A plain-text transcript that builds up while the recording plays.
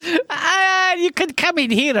you could come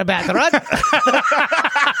in here about, right?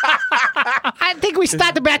 I think we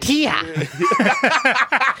start about here.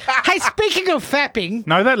 Hey, speaking of fapping.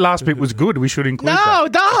 No, that last bit was good. We should include No,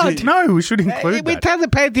 that. don't. No, we should include We that. tell the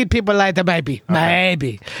painting people later, maybe. Okay.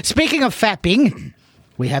 Maybe. Speaking of fapping,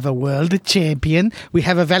 we have a world champion. We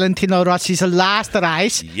have a Valentino Rossi's last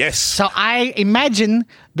race. Yes. So I imagine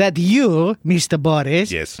that you, Mr.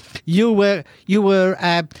 Boris, Yes. you were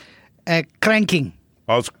cranking.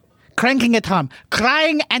 I was. Cranking at home,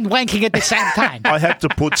 crying and wanking at the same time. I had to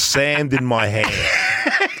put sand in my hand.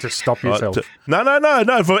 To stop yourself.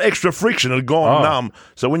 No, for extra friction. It had gone numb.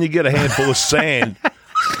 So when you get a handful of sand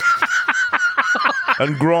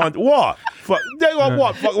and grind, what?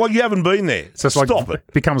 What? Well, you haven't been there. So it's Stop like,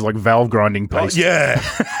 it. becomes like valve grinding paste. Yeah.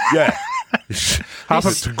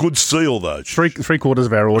 It's a good seal, though. Three quarters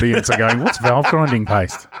of our audience are going, what's valve grinding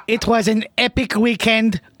paste? It was an epic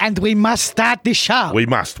weekend, and we must start the show. We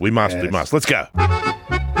must. Let's go.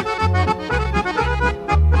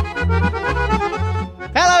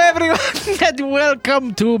 Hello, everyone, and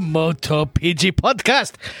welcome to Moto PG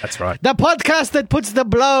Podcast. That's right. The podcast that puts the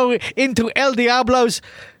blow into El Diablo's...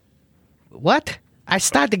 What? I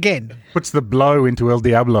start again. Puts the blow into El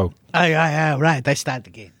Diablo. Right, I start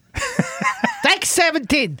again. Take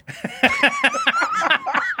 17.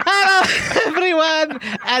 Hello, everyone,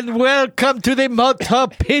 and welcome to the Moto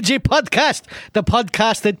PG Podcast, the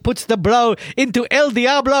podcast that puts the blow into El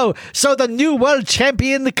Diablo so the new world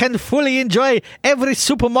champion can fully enjoy every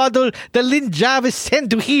supermodel that Lynn Jarvis sent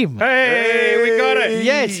to him. Hey, we got it.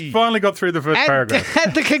 Yes. Finally got through the first paragraph.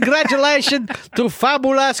 And the congratulations to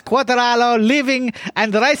Fabulous Quattaralo, living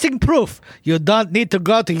and racing proof you don't need to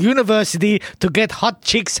go to university to get hot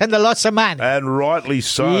chicks and a lot of money. And rightly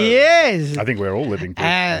so. Yes. I think we're all living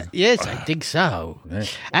proof. Yes, I think so. Yeah.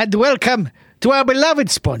 And welcome to our beloved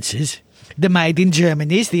sponsors. The Made in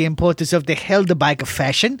Germany's, the importers of the Helderbike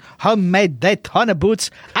fashion, homemade Daytona boots,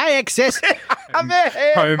 IXS. Homemade.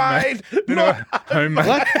 Homemade.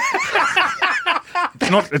 What?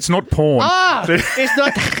 It's not porn. It's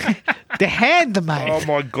not the handmade. Oh,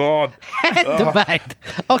 my God. Handmade.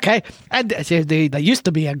 Okay. And they used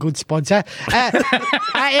to be a good sponsor.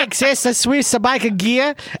 IXS, the Swiss biker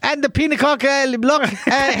gear, and the Pinnacle block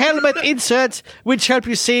helmet inserts, which help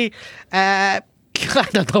you see... I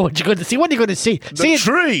don't know what you're going to see. What are you going to see? The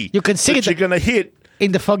tree. You can see it. You're going to hit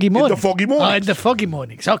in the foggy mornings. In the foggy mornings. Oh, in the foggy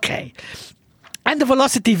mornings. Okay. And the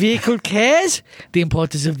Velocity Vehicle Cares, the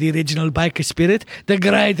importers of the original biker spirit, the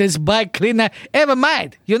greatest bike cleaner ever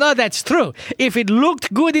made. You know that's true. If it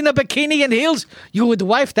looked good in a bikini and heels, you would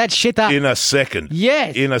wipe that shit up. in a second.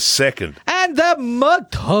 Yes. In a second. And the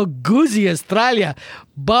Moto Guzzi Australia.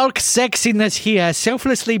 Bulk sexiness here,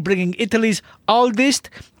 selflessly bringing Italy's oldest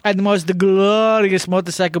and most glorious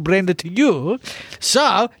motorcycle brand to you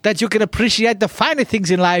so that you can appreciate the finer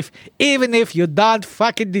things in life even if you don't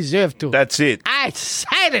fucking deserve to. That's it. I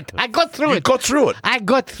said it. I got through it. You got through it. I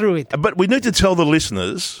got through it. But we need to tell the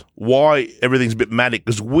listeners why everything's a bit manic,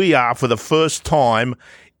 because we are, for the first time,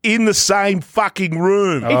 in the same fucking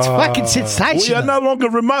room. It's fucking sensational. We are no longer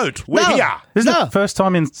remote. We're here. Isn't it the first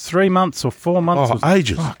time in 3 months or 4 months?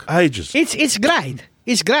 Ages. Ages. It's great.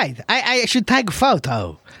 It's great. I should take a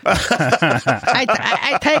photo.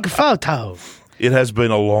 I take a photo. It has been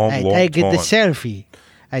a long I time. take the selfie.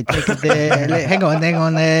 I take the... hang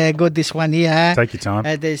on. Got this one here. Take your time.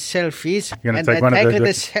 The selfies. You're going to And take one I of take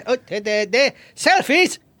those. the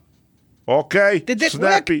selfies. Okay. Did it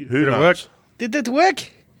Snappy. work? Who Did it knows? work? Did it work?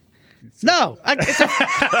 No. No,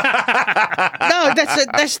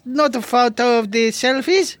 that's not a photo of the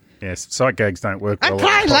selfies. Yes, sight gags don't work well. I'm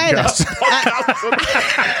trying on later. podcasts.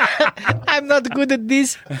 I'm not good at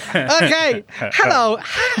this. Okay. Hello,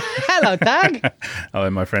 Tag. Hello,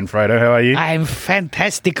 my friend Fredo. How are you? I'm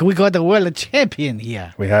fantastic. We got a world champion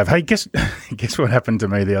here. We have. Hey, guess what happened to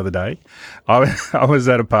me the other day? I was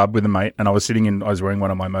at a pub with a mate, and I was wearing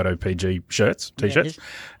one of my Moto PG t-shirts,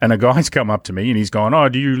 and a guy's come up to me and he's gone, "Oh,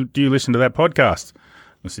 do you listen to that podcast?"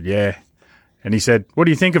 I said, "Yeah," and he said, "What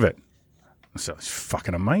do you think of it?" I said, "It's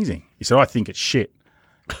fucking amazing." He said, "I think it's shit."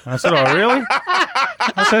 And I said, "Oh, really?"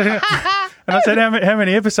 I said, how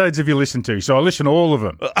many episodes have you listened to? So I listened to all of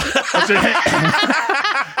them.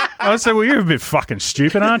 I said, "Well, you're a bit fucking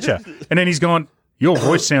stupid, aren't you?" And then he's gone, "Your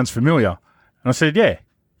voice sounds familiar." And I said, "Yeah."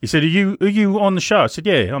 He said, Are you on the show?" I said,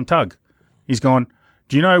 "Yeah, I'm Tug." He's gone,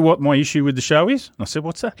 "Do you know what my issue with the show is?" And I said,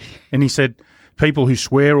 "What's that?" And he said, "People who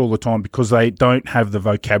swear all the time because they don't have the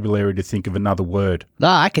vocabulary to think of another word." No,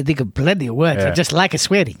 I can think of plenty of words. Yeah. I just like a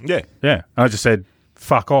swearing. Yeah. Yeah. And I just said,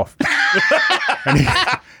 "Fuck off."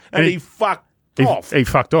 And he fucked off. He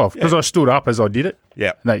fucked off because I stood up as I did it.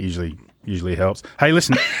 Yeah. That usually helps. Hey,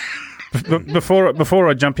 listen, Before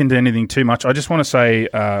I jump into anything too much, I just want to say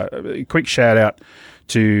a quick shout out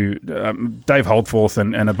to Dave Holdforth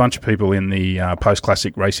and a bunch of people in the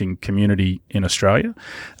post-classic racing community in Australia.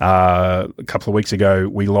 A couple of weeks ago,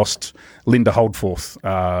 we lost Linda Holdforth.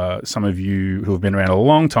 Some of you who have been around a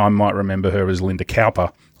long time might remember her as Linda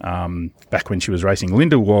Cowper. Back when she was racing.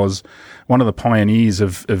 Linda was one of the pioneers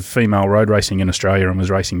of female road racing in Australia and was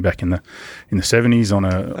racing back in the 70s on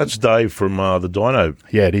a... That's Dave from the Dyno.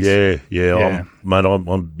 Yeah, it is. Yeah. I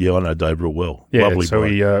know Dave real well. Yeah, Lovely so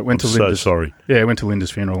bloke. he went to I'm Linda's... so sorry. Yeah, went to Linda's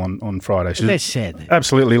funeral on Friday. She's That's sad.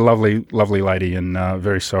 absolutely lovely lady, and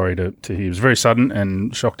very sorry to hear. It was very sudden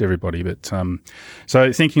and shocked everybody. But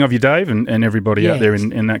so thinking of you, Dave, and everybody out there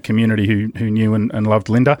in that community who knew and loved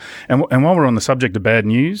Linda. And while we're on the subject of bad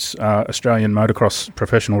news, Australian motocross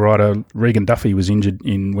professional rider Regan Duffy was injured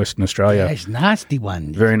in Western Australia. That's nasty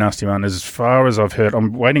one. Very nasty one. As far as I've heard,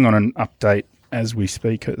 I'm waiting on an update as we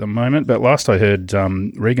speak at the moment. But last I heard,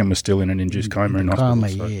 Regan was still in an induced coma in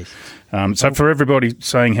hospital. Yes. So for everybody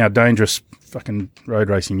saying how dangerous fucking road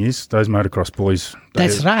racing is, those motocross boys,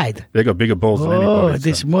 That's right. they've got bigger balls than anybody.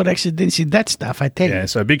 There's more accidents in that stuff, I tell you. Yeah,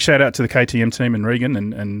 so big shout out to the KTM team and Regan,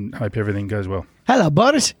 and hope everything goes well. Hello,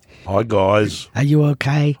 Boris. Hi, guys. Are you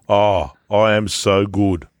okay? Oh, I am so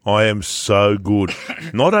good.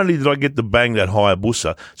 Not only did I get to bang that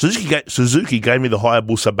Hayabusa, Suzuki gave me the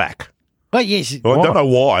Hayabusa back. Oh, yes. I don't know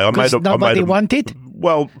why. Nobody wanted?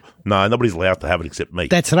 Well, no, nobody's allowed to have it except me.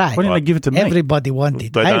 That's right. Why didn't they give it to me? Everybody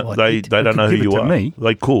wanted. They don't know who give it you to are. me.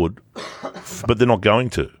 They could, but they're not going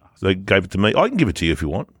to. They gave it to me. I can give it to you if you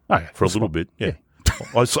want. Oh, yeah, for a little bit. Yeah.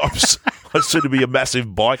 I seem to be a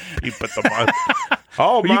massive bike pimp at the moment.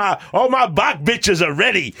 My bike bitches are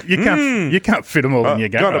ready. You can't fit them all in your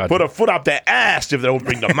garage. Got to put a foot up their ass if they don't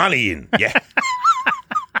bring the money in. Yeah.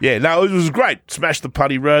 Yeah, no, it was great. Smashed the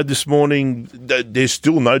Putty Road this morning. There's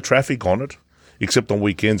still no traffic on it, except on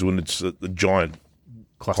weekends when it's the giant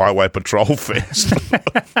highway patrol fest.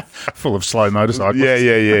 Full of slow motorcycles.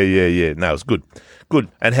 Yeah. No, it's good. Good.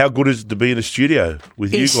 And how good is it to be in a studio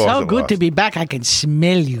with you guys? It's so good to be back. I can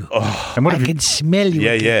smell you. And what I have can smell you.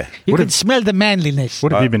 Yeah. You can smell the manliness.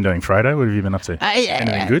 What have you been doing, Fredo? What have you been up to?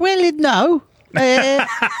 Anything good? Well, no.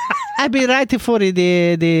 I've been writing for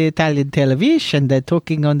the Italian television. They're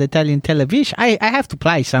talking on the Italian television. I have to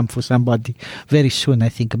play some for somebody very soon. I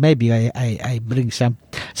think maybe I bring some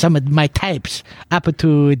of my types up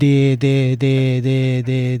to the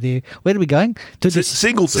where are we going? To the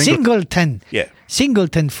Singleton. Yeah.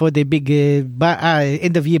 Singleton for the big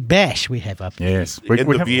end of year bash we have up there. Yes.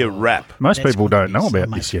 End of year wrap. Most people don't know So about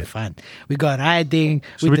much this yet. Fun. We got riding.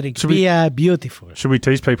 We drink should we- beer. Beautiful. Should we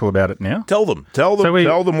tease people about it now? Tell them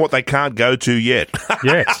what they can't go to yet.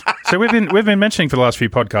 Yes. So we've been mentioning for the last few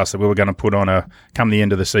podcasts that we were going to put on come the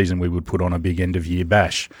end of the season, we would put on a big end of year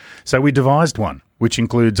bash. So we devised one, which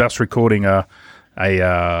includes us recording a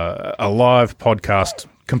live podcast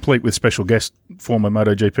complete with special guest former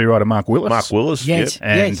MotoGP rider Mark Willis. Yes.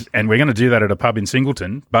 Yep. And we're going to do that at a pub in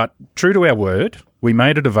Singleton. But true to our word, we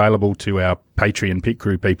made it available to our Patreon Pit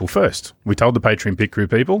Crew people first. We told the Patreon Pit Crew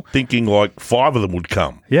people. Thinking like 5 of them would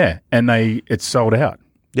come. Yeah. And it's sold out.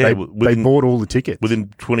 Yeah, they bought all the tickets. Within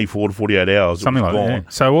 24 to 48 hours. Something like that. Gone. Yeah.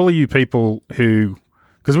 So all of you people who...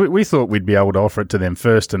 Because we thought we'd be able to offer it to them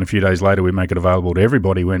first, and a few days later we'd make it available to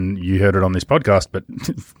everybody when you heard it on this podcast, but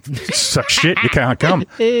suck shit, you can't come.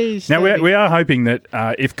 Now, we are hoping that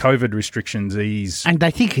if COVID restrictions ease... And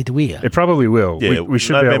I think it will. It probably will. Yeah, we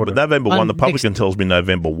should be able to... November 1, the next- publican tells me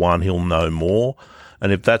November 1 he'll know more.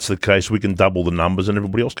 And if that's the case, we can double the numbers and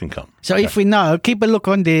everybody else can come. So if we know, keep a look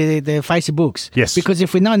on the Facebooks. Yes. Because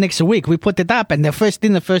if we know next week, we put it up and the first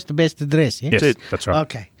in the first best address. Yeah? Yes, that's right.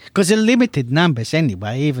 Okay. Because they're limited numbers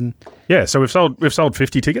anyway, even. Yeah, so we've sold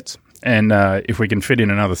 50 tickets, and if we can fit in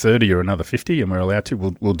another 30 or another 50 and we're allowed to,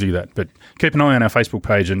 we'll do that. But keep an eye on our Facebook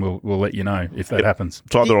page and we'll let you know if that happens.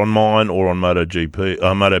 It's either on mine or on MotoPG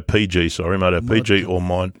or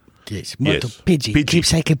mine. Yes. Yes. Pidgey. Keep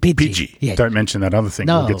saying Pidgey. Pidgey. Yeah. Don't mention that other thing.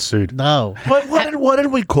 No. We'll get sued. No. Why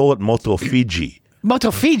didn't we call it Moto Fiji? Moto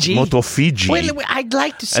Fiji. Well, I'd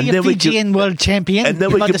like to see And a then we Fijian world champion, and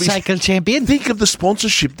then we could be- motorcycle champion. Think of the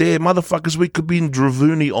sponsorship there, motherfuckers. We could be in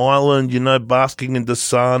Dravuni Island, basking in the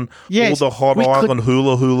sun. Yes, all the hot we could- island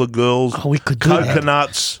hula girls. Oh, we could do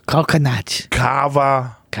that. Coconuts.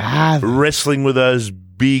 Carver. Wrestling with those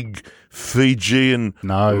big Fijian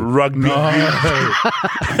rugby.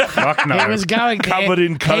 Fuck no. He was going there. Covered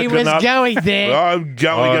in He was coconut. going there. I'm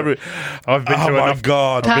going every. I've been Oh to my enough.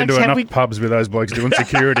 God. I've been to Have enough we- pubs with those blokes doing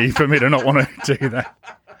security for me to not want to do that.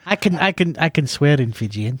 I can swear in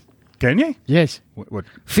Fijian. Can you? Yes. What?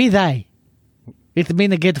 Fidai. It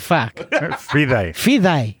means get fuck. Fide.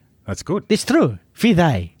 Fidai. That's good. It's true.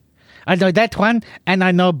 Fidei. I know that one, and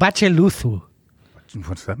I know Bacheluthu.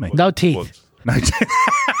 What's that mean? No teeth. What? No.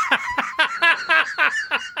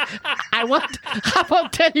 I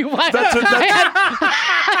won't tell you why.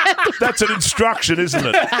 That's an instruction, isn't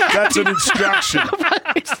it? That's an instruction.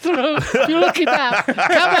 It's true. You look it up.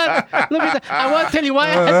 Come on. Look it up. I won't tell you why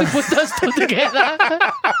I had to put those two together.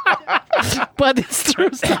 But it's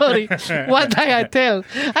true story. One day I tell.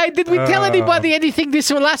 Did we tell anybody anything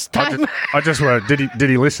this last time? I just wanted. Did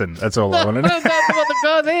he listen? That's all I wanted. I don't want to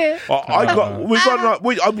go there.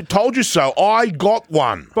 I told you so. I got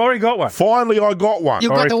one. Borry got one. Finally, I got one. You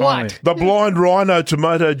got the finally. what? The blind rhino to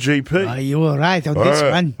MotoGP. Oh, you were right on this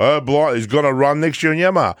one. Blind. He's going to run next year in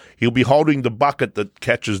Yamaha. He'll be holding the bucket that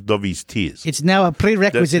catches Dovi's tears. It's now a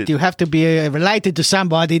prerequisite. That's it. You have to be related to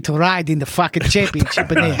somebody to ride in the fucking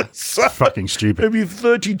championship in there. Fucking stupid. Maybe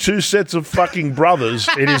 32 sets of fucking brothers.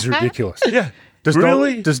 It is ridiculous. Yeah. Does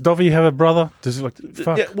Really? Does Dovey have a brother? Does it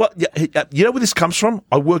fuck? Yeah, you know where this comes from?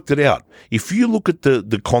 I worked it out. If you look at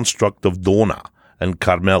the construct of Dorna and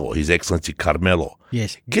Carmelo, His Excellency Carmelo,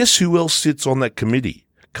 Yes. guess who else sits on that committee?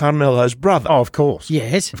 Carmelo's brother. Oh, of course.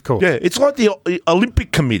 Yes. Of course. Yeah, it's like the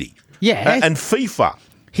Olympic Committee. Yes. And FIFA.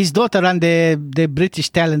 His daughter ran the British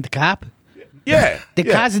Talent Cup. Yeah. The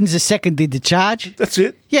cousin's the second in the charge. That's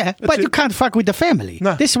it. Yeah, but you can't fuck with the family.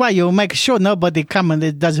 No. This is why you make sure nobody come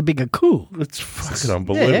and does a bigger coup. It's fucking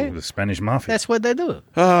unbelievable. Yeah. The Spanish mafia. That's what they do.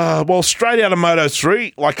 Well, straight out of Moto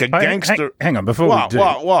 3, like a gangster. Hang on, before What, we do.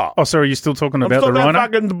 what? Oh, sorry, you're still talking I'm about the talking rhino?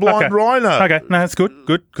 about fucking the blind Okay. rhino. Okay, no, that's good,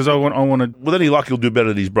 because I want to. Well, then he'll do better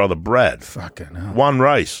than his brother Brad. Fucking hell. One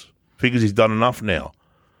race. Figures he's done enough now.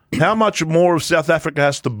 How much more of South Africa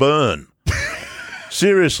has to burn?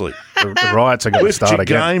 Seriously. The riots are going to Lift start your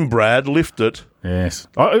again. game, Brad. Lift it. Yes.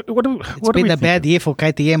 What do It's been we a bad year for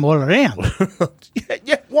KTM all around.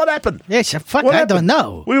 Yeah, what happened? Yes, fuck, What I happened? don't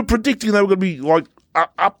know. We were predicting they were going to be like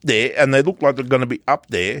up there, and they look like they're going to be up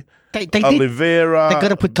there. They did. Oliveira. They got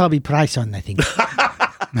to put Toby Price on, I think.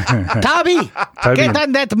 Toby, get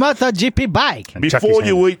on that MotoGP bike. And chuck his before hand.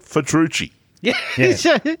 you eat Fatrucci. Yeah.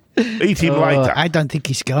 Eat him later. I don't think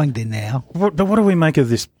he's going there now. But what do we make of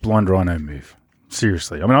this blind rhino move?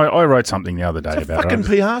 Seriously. I mean, I wrote something the other day It's a about fucking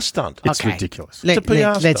it. PR stunt. It's Okay. ridiculous. It's a PR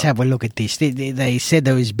Let's stunt. have a look at this. They said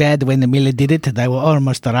it was bad when the Miller did it. They were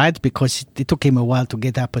almost right because it took him a while to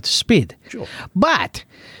get up to speed. Sure. But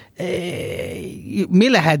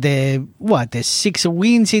Miller had the 6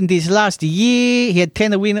 wins in this last year. He had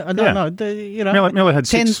 10 wins. Yeah. Miller had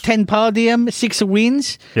 10 6. 10 podium, 6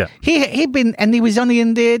 wins. Yeah. He was only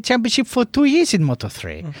in the championship for 2 years in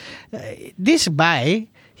Moto3. This guy,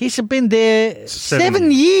 he's been there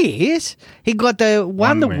 7 years. He got a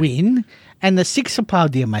one One win and a 6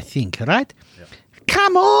 podium, I think, right?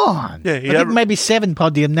 Come on. Yeah, I think maybe 7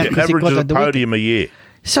 podium now because he got Averages on a the weekend. podium a year.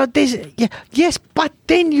 So this, yes, but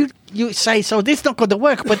then you say, so this not going to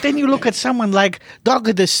work. But then you look at someone like Dog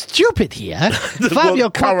the Stupid here,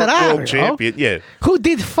 Fabio current world champion, Quartararo, yeah. who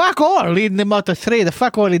did fuck all in the Moto3, the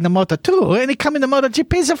fuck all in the Moto2, and he come in the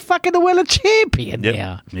MotoGP as a fucking world champion Yep.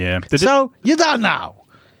 now. Yeah. So you don't know.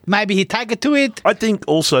 Maybe he take it to it. I think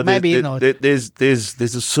also Maybe not. there's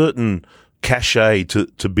a certain cachet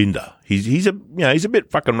to Binder. He's a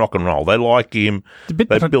bit fucking rock and roll. They like him. The bit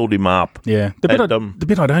They that I- build him up. Yeah. And, The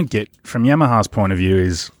bit I don't get from Yamaha's point of view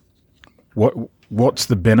is what's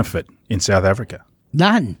the benefit in South Africa?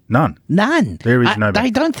 None. None. There is no I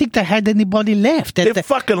don't think they had anybody left. they're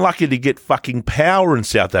fucking lucky to get fucking power in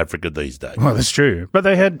South Africa these days. Well, that's true. But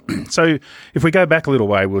they had. So if we go back a little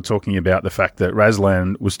way, we were talking about the fact that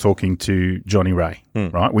Razlan was talking to Johnny Ray,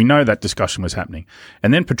 right? We know that discussion was happening.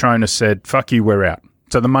 And then Petronas said, fuck you, we're out.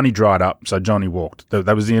 So the money dried up. So Johnny walked.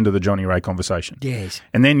 That was the end of the Johnny Ray conversation. Yes.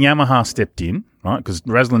 And then Yamaha stepped in, right? Because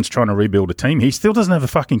Razlan's trying to rebuild a team. He still doesn't have a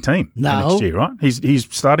fucking team for No. next year, right? He's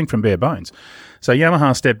starting from bare bones. So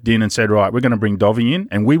Yamaha stepped in and said, right, we're going to bring Dovey in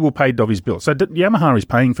and we will pay Dovy's bill. So Yamaha is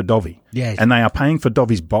paying for Dovey. Yes. And they are paying for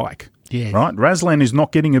Dovy's bike. Yes. Right? Razlan is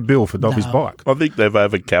not getting a bill for Dovy's bike. I think they've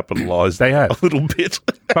overcapitalised They have. a little bit.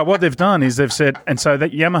 But what they've done is they've said, and so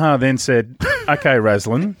that Yamaha then said, okay,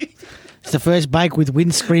 Razlan. It's the first bike with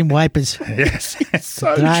windscreen wipers. Yes.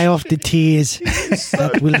 Dry off the tears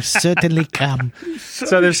that will certainly come.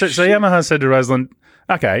 So Yamaha said to Razlan,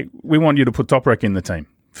 okay, we want you to put Toprak in the team,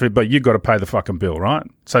 but you've got to pay the fucking bill, right?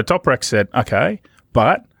 So Toprak said, okay,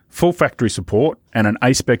 but full factory support and an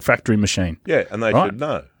A-spec factory machine. Yeah, and they Right. said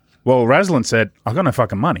no. Well, Razlan said, I've got no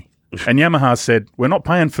fucking money. And Yamaha said, we're not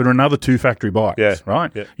paying for another 2 factory bikes, Yeah, right?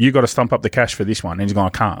 yeah. You got to stump up the cash for this one. And he's going,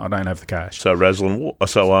 I can't. I don't have the cash. So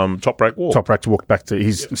Toprak walked. Toprak walked back to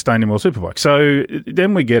his staying in World Superbike. So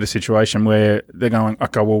then we get a situation where they're going,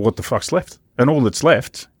 okay, well, what the fuck's left? And all that's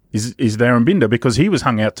left is Darren Binder, because he was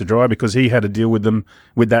hung out to dry because he had a deal with them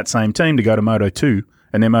with that same team to go to Moto 2,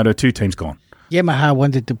 and their Moto 2 team's gone. Yamaha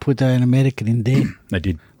wanted to put an American in there, They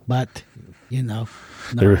did. but, no.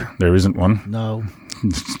 There isn't one. No.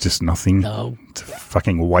 It's just nothing. No. It's a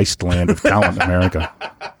fucking wasteland of talent, America.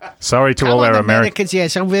 Sorry to Come all on, our Americans,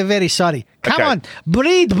 yes, we're very sorry. Come Okay. on,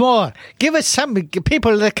 breed more. Give us some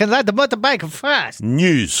people that can ride the motorbike fast.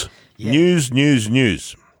 News. News.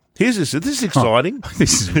 Here's this. This is exciting.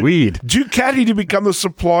 This is weird. Ducati to become the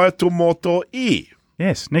supplier to Moto E.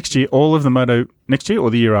 Yes, next year, all of the Moto... Next year or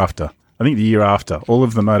the year after? I think the year after. All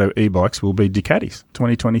of the Moto E-bikes will be Ducatis.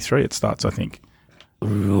 2023 it starts, I think.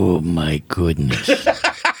 Oh, my goodness.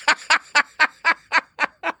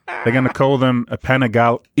 They're going to call them a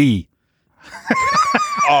Panigale E.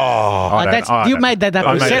 You made that up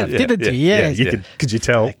I made yourself, that, didn't you? Yeah, Yes. you did. Could you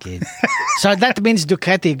tell? Okay. So that means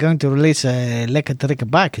Ducati are going to release a electric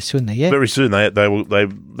bike sooner, yeah? Very soon.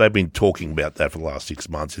 They've been talking about that for the last 6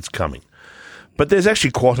 months. It's coming. But there's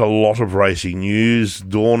actually quite a lot of racing news.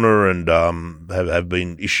 Dorna and have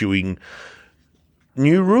been issuing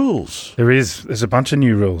new rules. There's a bunch of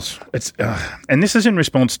new rules. It's and this is in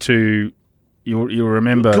response to you'll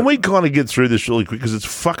remember. Can we kind of get through this really quick because it's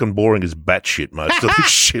fucking boring as batshit most of this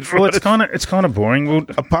shit. Well, Right? it's kind of boring. Well,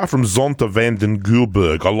 Apart from Zonta van den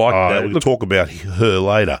Gulberg, I like that. We'll talk about her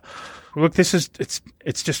later. look, this is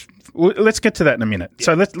it's just. Well, let's get to that in a minute.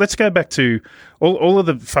 So let's go back to all of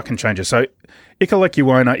the fucking changes. So Ika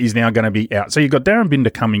Lecuona is now going to be out. So you've got Darren Binder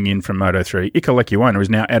coming in from Moto3. Ika Lecuona is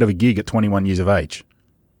now out of a gig at 21 years of age,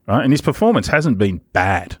 right? And his performance hasn't been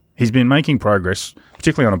bad. He's been making progress,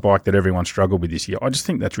 particularly on a bike that everyone struggled with this year. I just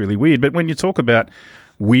think that's really weird. But when you talk about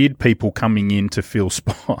weird people coming in to fill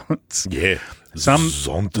spots, Yeah. some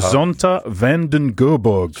Zonta van den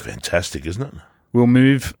Gulberg Fantastic, isn't it? will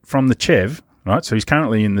move from the Chev, right? So he's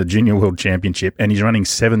currently in the Junior World Championship and he's running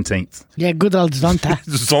 17th. Yeah, good old Zonta.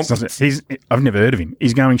 Zonta. I've never heard of him.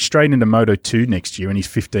 He's going straight into Moto 2 next year and he's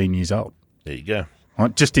 15 years old. There you go.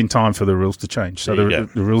 Right? Just in time for the rules to change. So There you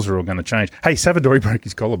the rules are all going to change. Hey, Savadori broke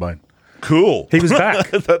his collarbone. Cool. He was back.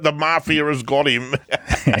 The mafia has got him.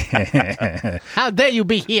 How dare you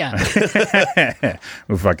be here?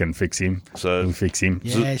 We'll fucking fix him. So- we'll fix him.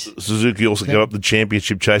 Yes. Suzuki also gave up the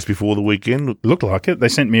championship chase before the weekend. Looked like it. They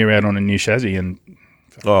sent Mir out on a new chassis and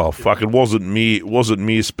Oh fuck! It wasn't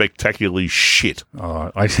mere spectacularly shit.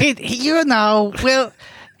 well,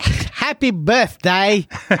 happy birthday,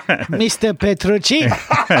 Mr. Petrucci.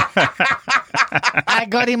 I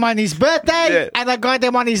got him on his birthday, and I got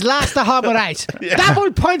him on his last harbour race.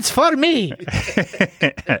 Double points for me.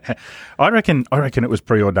 I reckon it was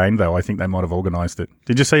preordained though. I think they might have organised it.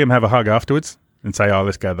 Did you see him have a hug afterwards and say, "Oh,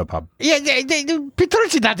 let's go to the pub"? Yeah,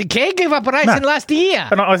 Petrucci doesn't care. Gave up a race in last year.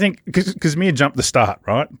 And I think because Mir jumped the start,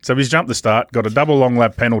 right? So he's jumped the start, got a double long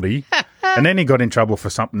lap penalty, and then he got in trouble for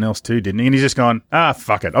something else too, didn't he? And he's just gone,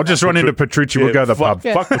 fuck it. I'll just run into Petrucci. We'll go to the pub.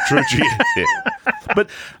 Fuck Petrucci. Yeah. But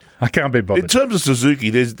I can't be in bothered. terms of Suzuki,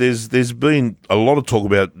 there's been a lot of talk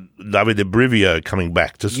about Davide Brivio coming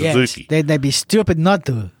back to Suzuki. Yes, they'd be stupid not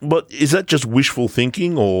to. But is that just wishful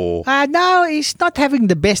thinking or? No, he's not having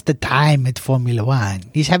the best of time at Formula One.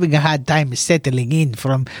 He's having a hard time settling in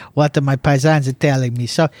from what my paisans are telling me.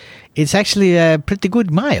 So it's actually a pretty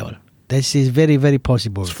good mile. This is very, very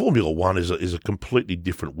possible. Formula One is a completely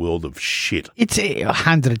different world of shit. It's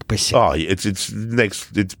 100%. Oh,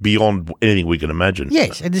 it's beyond anything we can imagine.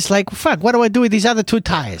 Yes, and it's like, fuck, what do I do with these other two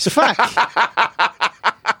tires? Fuck.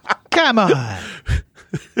 Come on.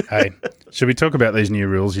 Hey, should we talk about these new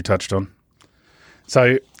rules you touched on?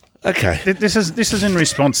 So Okay. this is in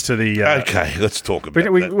response to the. Okay, let's talk about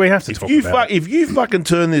that. We have to talk about it. If you fucking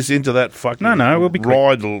turn this into that fucking No, we'll be quick.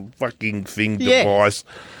 ride fucking thing Yes. device,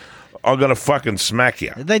 I'm going to fucking smack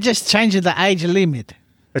you. They just changed the age limit.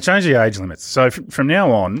 They changed the age limits. So from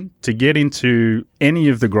now on, to get into any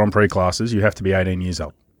of the Grand Prix classes, you have to be 18 years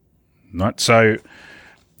old. Right? So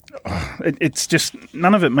it's just,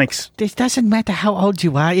 none of it makes... This doesn't matter how old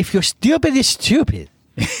you are. If you're stupid, it's stupid.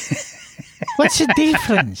 What's the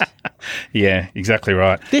difference? Yeah, exactly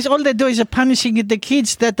right. This all they do is punishing the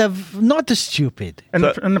kids that are not stupid. And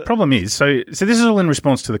the problem is, so this is all in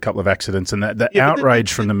response to the couple of accidents and the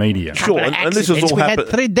outrage from the media. Sure, and this has Accidents, all we happened.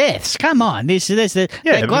 had 3 deaths. Come on, they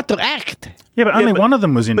got to act. Yeah, but only one of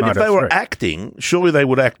them was in But if Moto3. they were acting, surely they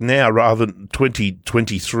would act now rather than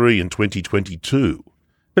 2023 and 2022.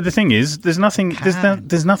 But the thing is, there's nothing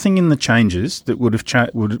in the changes that would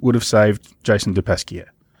have saved Jason Dupasquier.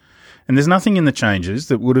 And there's nothing in the changes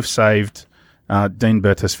that would have saved Dean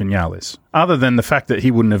Bertus Vinales, other than the fact that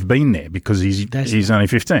he wouldn't have been there because he's only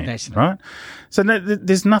 15, right? So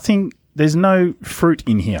there's nothing there's no fruit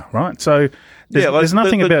in here, right? So there's, like there's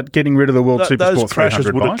nothing about getting rid of the World Supersport those crashes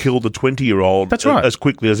 300 would have bikes. killed a 20-year-old That's right. as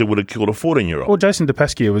quickly as it would have killed a 14-year-old. Well, Jason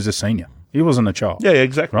DePasquier was a senior. He wasn't a child. Yeah,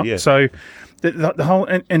 exactly. Right? Yeah. So the whole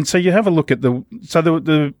and so you have a look at the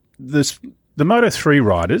Moto3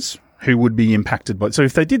 riders who would be impacted by. So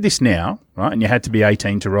if they did this now, right, and you had to be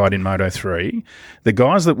 18 to ride in Moto3, the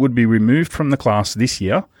guys that would be removed from the class this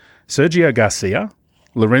year: Sergio Garcia,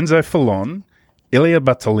 Lorenzo Fallon, Ilya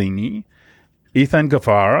Battolini, Ethan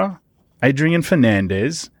Guevara, Adrian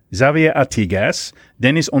Fernandez, Xavier Artigas,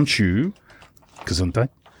 Denis Onchu, Gesundheit,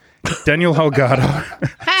 Daniel Holgado,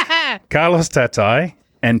 Carlos Tatai,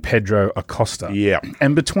 and Pedro Acosta. Yeah.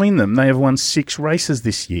 And between them, they have won 6 races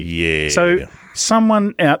this year. Yeah. So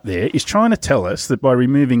someone out there is trying to tell us that by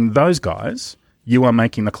removing those guys, you are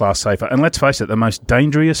making the class safer. And let's face it, the most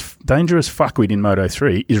dangerous fuckwit in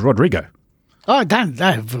Moto3 is Rodrigo. Oh, Dan,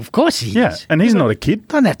 of course he Yeah, is. and he's not a kid.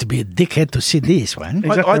 Don't have to be a dickhead to see this one.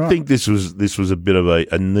 Exactly I right. think this was a bit of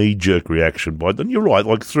a knee-jerk reaction by them. You're right,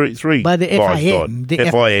 like three By the guys FIM, died. the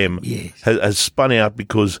FIM yes. has spun out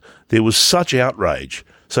because there was such outrage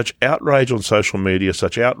on social media,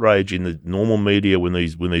 such outrage in the normal media when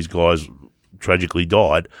these guys tragically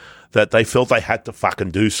died, that they felt they had to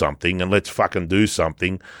fucking do something, and let's fucking do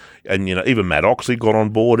something. And, even Matt Oxley got on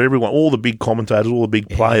board, everyone, all the big commentators, all the big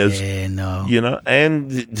players, Yeah, no.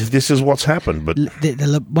 and this is what's happened. But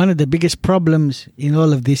One of the biggest problems in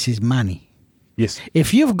all of this is money. Yes.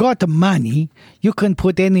 If you've got the money, you can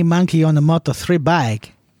put any monkey on a Moto3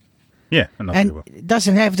 bike, Yeah. And and it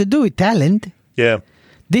doesn't have to do with talent. yeah.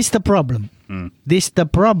 This the problem. Hmm. This the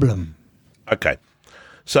problem. Okay.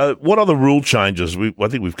 So what are the rule changes? I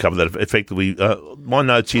think we've covered that effectively. My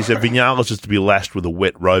notes here said Vinales is to be lashed with a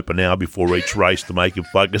wet rope an hour before each race to make him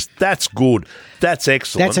focus. That's good. That's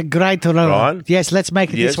excellent. That's a great rule. Right. Yes, let's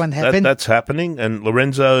make this one happen. That's happening. And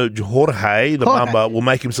Lorenzo Jorge, the Mamba, will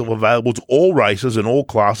make himself available to all races and all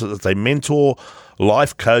classes as a mentor,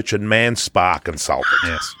 life coach, and man spa consultant.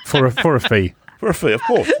 Yes. For a fee. For a fee, of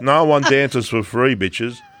course. No one dances for free,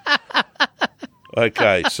 bitches.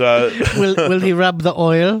 Okay, so will he rub the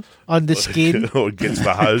oil on the skin? or gets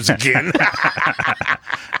the hose again.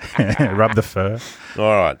 Rub the fur.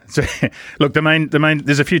 All right. So, look, the main.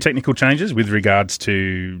 There's a few technical changes with regards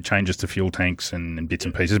to changes to fuel tanks and bits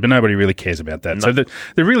and pieces, but nobody really cares about that. So the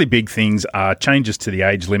really big things are changes to the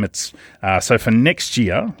age limits. So for next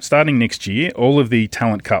year, starting next year, all of the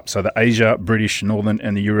talent cups, so the Asia, British, Northern,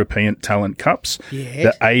 and the European talent cups, Yes.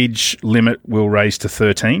 the age limit will raise to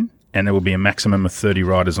 13. And there will be a maximum of 30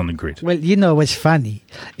 riders on the grid. Well, what's funny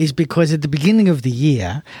is because at the beginning of the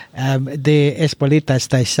year, the Espolitas,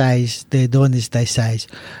 they says, the Donis, they says,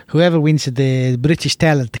 whoever wins the British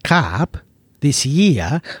Talent Cup this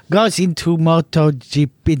year goes into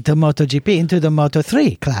MotoGP, into the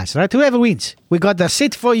Moto3 class, right? Whoever wins, we got the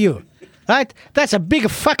seat for you, right? That's a big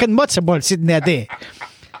fucking matzo ball sitting there.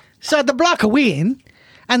 So the bloke win,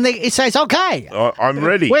 and it says, okay, I'm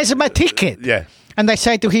ready. where's my ticket? Yeah. And they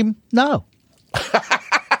say to him, no.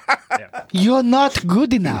 You're not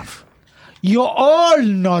good enough. You're all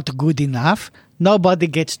not good enough. Nobody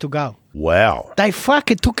gets to go. Wow. They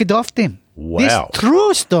fucking took it off them. Wow. This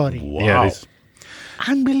true story. Wow. Yeah, it is.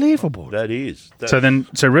 Unbelievable. That is.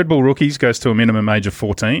 So Red Bull Rookies goes to a minimum age of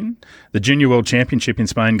 14. The Junior World Championship in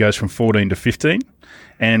Spain goes from 14 to 15.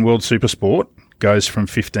 And World Supersport goes from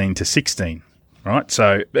 15 to 16. Right?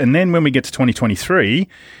 So, and then when we get to 2023,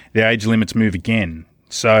 the age limits move again.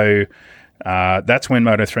 So that's when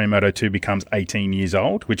Moto3 and Moto2 becomes 18 years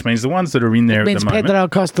old, which means the ones that are in there at Means the moment. Pedro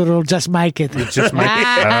Acosta will just make it. Just make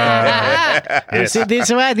it. You see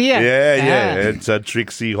this one here? Yeah. It's a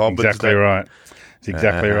Trixie Hobbit. Exactly right. It's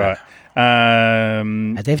exactly right.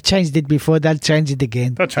 They've changed it before. They'll change it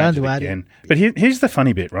again. They'll change Don't it worry. again. But here's the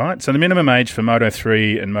funny bit, right? So the minimum age for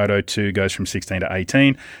Moto3 and Moto2 goes from 16 to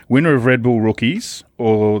 18. Winner of Red Bull Rookies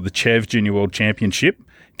or the Chev Junior World Championship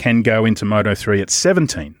can go into Moto3 at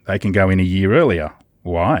 17. They can go in a year earlier.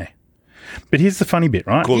 Why? But here's the funny bit,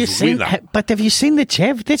 right? Cool. But have you seen the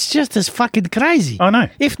Chev? That's just as fucking crazy. I know.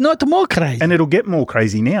 If not more crazy. And it'll get more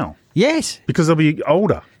crazy now Yes. because they'll be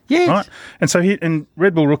older. Yes. Right? And so and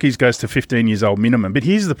Red Bull Rookies goes to 15 years old minimum. But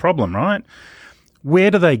here's the problem, right?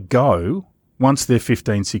 Where do they go once they're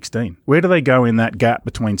 15, 16? Where do they go in that gap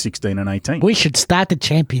between 16 and 18? We should start a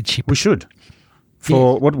championship. We should.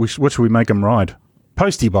 For what should we make them ride?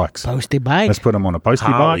 Postie bikes. Postie bike. Let's put them on a postie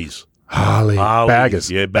Harleys. bike. Harley.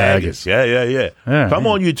 Baggers. Yeah, baggers. Yeah. Yeah, Come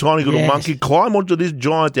on, you tiny little Yes. monkey. Climb onto this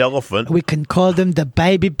giant elephant. We can call them the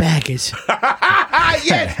baby baggers.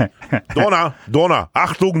 Yes. Donna.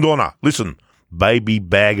 Achtung, Donna. Listen. Baby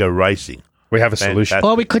bagger racing. We have a solution. Fantastic.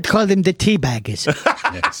 Or we could call them the teabaggers.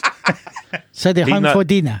 Yes. So they're home for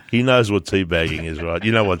dinner. He knows what teabagging is, right?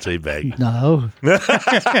 You know what teabagging. No.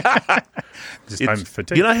 Just home for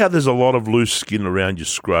tea. You know how there's a lot of loose skin around your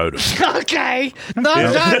scrotum. Okay. No,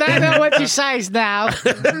 I know what you say now. I'm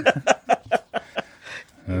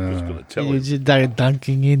just going to tell You him. just are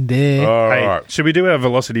dunking in there. All Hey, right. should we do our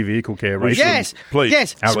velocity vehicle care race? Yes, Please.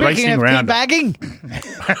 yes. Our Speaking racing of roundup. teabagging,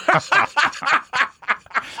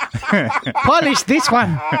 polish this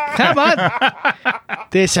one. Come on.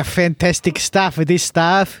 There's a fantastic stuff with this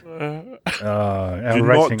stuff. Our Do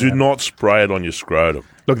racing not roundup. spray it on your scrotum.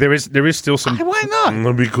 Look, there is still some. Why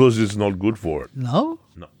not? Because it's not good for it. No.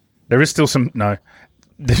 There is still some. No.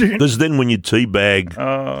 There's then when you teabag.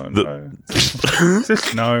 Oh The- no!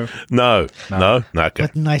 Just no. No. Okay.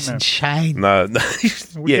 But nice and shiny. No.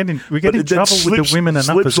 We get in But it trouble with the women enough.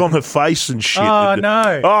 Slips on her face and shit. Oh,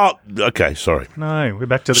 no. Oh, okay. Sorry. No, we're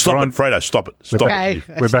back to the Stop grind. it, Fredo. Stop it. Stop Okay. it.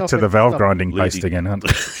 We're back to the valve grinding Lady. paste again, aren't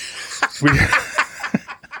we?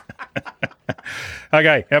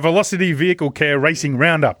 Okay, our velocity vehicle care racing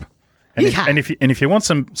roundup. And Yeehaw. if you want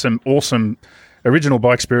some awesome original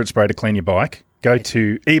bike spirit spray to clean your bike, go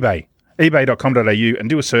to eBay. ebay.com.au and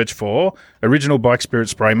do a search for original bike spirit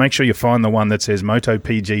spray. Make sure you find the one that says Moto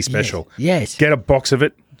PG Special. Yes. Get a box of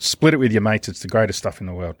it, split it with your mates. It's the greatest stuff in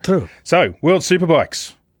the world. True. So, World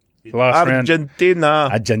Superbikes. The last round. Argentina.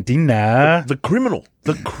 Argentina. The criminal.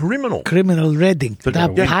 The criminal. Criminal Redding. The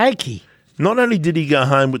pikey. Not only did he go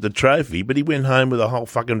home with the trophy, but he went home with a whole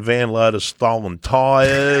fucking van load of stolen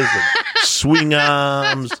tyres and swing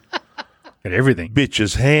arms, Get everything.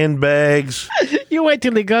 bitches' handbags. You wait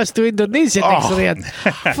till he goes to Indonesia next round.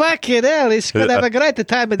 Fucking hell, he's going to have a great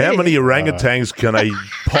time of day. How many orangutans can a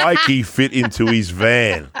pikey fit into his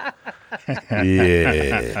van?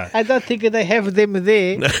 Yeah. I don't think they have them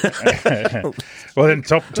there. Well, then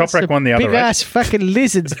Top Rack won the other Big race. ass fucking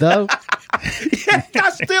lizards, though.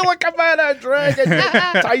 Still a Komodo dragon,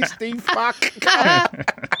 you tasty fuck.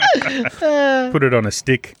 Put it on a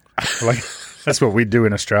stick. Like, that's what we do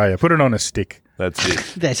in Australia. Put it on a stick. That's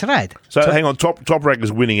it. That's right. So hang on, Top Rack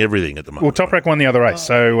is winning everything at the moment. Well, Top Rack won the other race.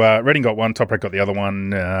 So Reading got one, Top Rack got the other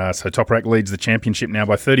one. So Top Rack leads the championship now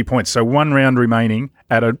by 30 points. So one round remaining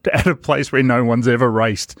at a place where no one's ever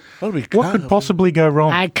raced. What What could possibly go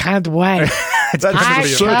wrong? I can't wait. That's I the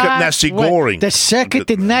circuit can't Nasi wait. Goring. The circuit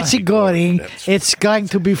in Nasi Goring, it's going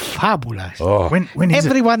to be fabulous. When is it?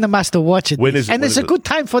 Everyone must watch it. When is it? And When it's is a it? good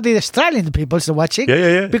time for the Australian people to watch it.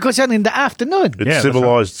 Yeah. Because it's in the afternoon. It's Yeah,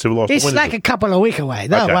 civilized. It's When is like it? a couple of weeks away.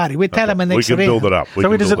 Don't Okay. worry. We tell them We next can build it up. We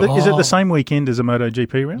So can is it, build it up. is it the same weekend as a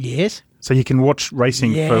MotoGP round? Yes. So you can watch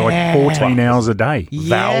racing for like Yeah. 14 hours a day.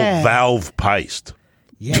 Yeah. Valve paste.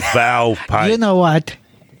 Yeah. Valve paste. You know what?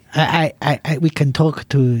 I we can talk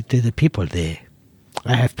to the people there.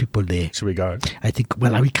 I have people there. Should we go? I think,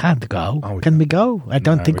 well, we can't go. Oh, we Can can't. we go? I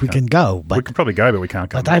don't No, think we we can can't. go. We But can probably go, but we can't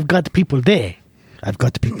come. I've got people there.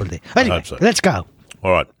 Anyway, hope so. let's go.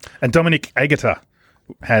 All right. And Dominic Agata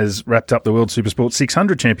has wrapped up the World Supersport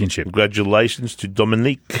 600 Championship. Congratulations to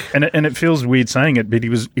Dominique. And it feels weird saying it, but he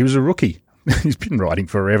was a rookie. He's been riding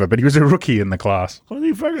forever, but he was a rookie in the class. Well,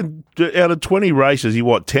 he fucking, out of 20 races, he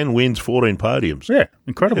 10 wins, 14 podiums. Yeah,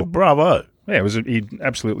 incredible. Yeah, bravo. Yeah, he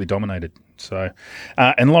absolutely dominated. So,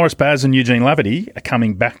 and Loris Baz and Eugene Laverty are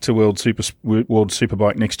coming back to World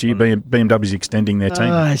Superbike next year. BMW's extending their team.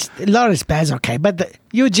 Lawrence Baz, okay. But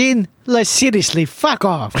Eugene, seriously, fuck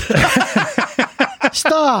off.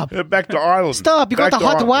 Stop. Back to Ireland. Stop. You got Back a to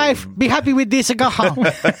hot Ireland. wife. Be happy with this and go home.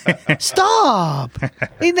 Stop.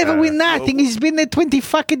 He never win nothing. He's been there 20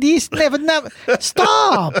 fucking years. Never.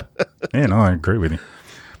 Stop. Yeah, no, I agree with you.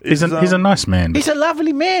 He's a nice man. He's a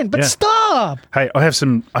lovely man, but Yeah. stop. Hey, I have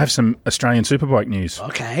some Australian Superbike news.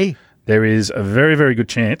 Okay. There is a very, very good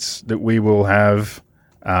chance that we will have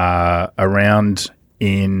a round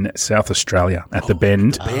in South Australia at the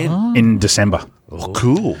Bend in December. Oh,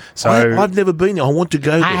 cool. So- I've never been there. I want to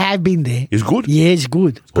go there. I have been there. It's good? Yeah, it's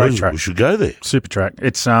good. Great Oh, track. We should go there. Super track.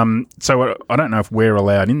 It's so I don't know if we're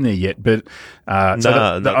allowed in there yet, but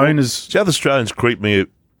so the owners. South Australians creep me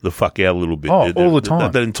the fuck out a little bit. Oh, all the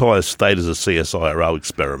time. That entire state is a CSIRO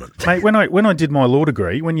experiment. Mate, when I did my law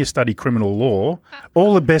degree, when you study criminal law,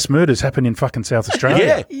 all the best murders happen in fucking South Australia.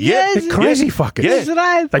 Yeah, Yes, They're crazy fuckers. That's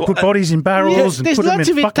right. They put bodies in barrels Yes, and there's put them lots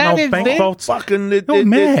in of fucking old Italians bank there. vaults. Fucking You're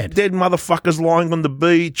mad. dead motherfuckers lying on the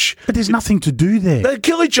beach. But there's nothing to do there. They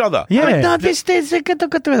kill each other. Yeah. No, there's got the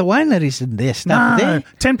wineries and their stuff No, there.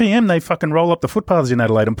 10 p.m. they fucking roll up the footpaths in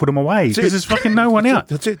Adelaide and put them away because there's fucking no one out.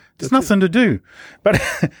 That's it. There's nothing to do. But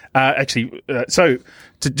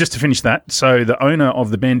Just to finish that, so the owner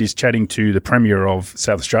of the band is chatting to the Premier of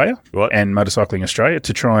South Australia and Motorcycling Australia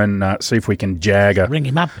to try and see if we can jag a... Ring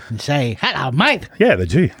him up and say, hello, mate. Yeah, they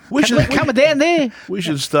do. Coming down there. We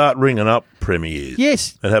should start ringing up premiers.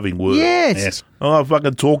 Yes. And having words. Yes. Oh, if I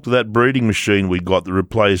can talk to that breeding machine we got that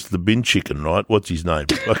replaced the bin chicken, right? What's his name?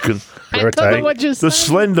 I don't know what you're The saying.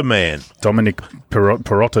 Slender Man. Dominic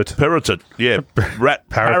Perrottet. Parrot, yeah.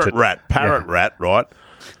 Parrot rat, right?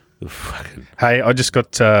 Hey, I just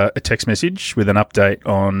got a text message with an update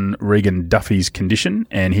on Regan Duffy's condition,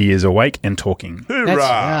 and he is awake and talking.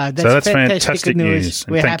 Hoorah! That's fantastic news.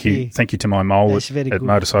 And We're thank happy. you. Thank you to my mole That's very at good.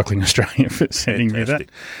 Motorcycling Australia for sending me that.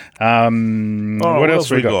 Fantastic. What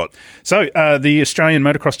else we got? So the Australian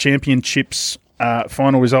Motocross Championships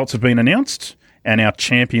final results have been announced. And our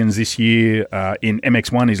champions this year in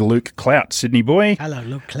MX1 is Luke Clout, Sydney boy. Hello,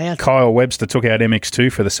 Luke Clout. Kyle Webster took out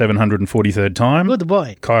MX2 for the 743rd time. Good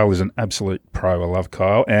boy. Kyle is an absolute pro. I love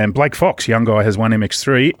Kyle. And Blake Fox, young guy, has won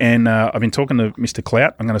MX3. And I've been talking to Mr.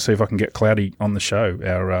 Clout. I'm going to see if I can get Clouty on the show,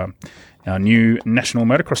 our new national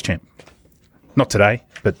motocross champ. Not today,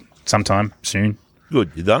 but sometime soon. Good.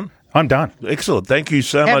 You done? I'm done. Excellent. Thank you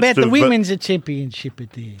so How much. about the women's championship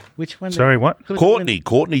at the... Which one? Sorry, what?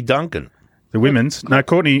 Courtney Duncan. The women's? No,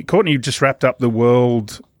 Courtney just wrapped up the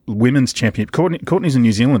World Women's Championship. Courtney's a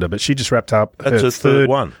New Zealander, but she just wrapped up That's her third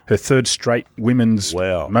one. Her third straight women's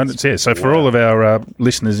Wow. moments. Yeah, so for all of our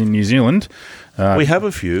listeners in New Zealand, We have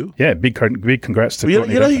a few. yeah, big congrats to You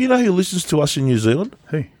Courtney. you know who listens to us in New Zealand?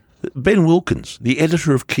 Who? Ben Wilkins, the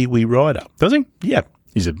editor of Kiwi Rider. Does he? Yeah.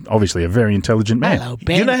 He's obviously a very intelligent man. Hello,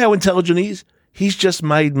 Ben. You know how intelligent he is? He's just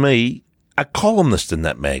made me a columnist in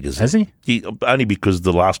that magazine. Has he? Only because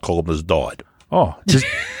the last columnist died. Oh,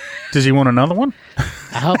 does he want another one?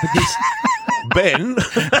 I hope it is. Ben,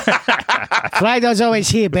 Frido's always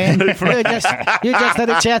here, Ben. You just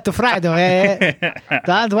reach out to Frido.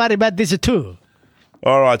 Don't worry about this too.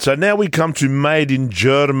 all right, so now we come to Made in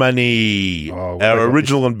Germany, Oh, what our about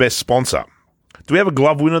original and best sponsor. Do we have a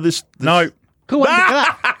glove winner this? No, Who won the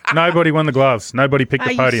club? nobody won the gloves. Nobody picked Are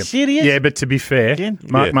the you podium. serious? Yeah, but to be fair, Again?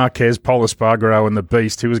 Marc Yeah. Marquez, Paul Espargaro, and the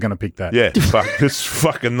Beast, who was going to pick that? Yeah, fuck, there's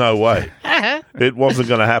fucking no way. It wasn't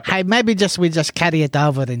going to happen. Hey, maybe we just carry it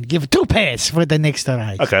over and give 2 pairs for the next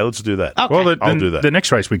race. Okay, let's do that. Okay. Well, I'll do that. The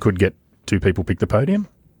next race we could get 2 people pick the podium.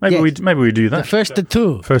 Maybe Yes. we do that. The first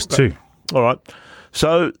 2. First 2. All right.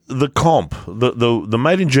 So the comp, the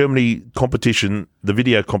Made in Germany competition, the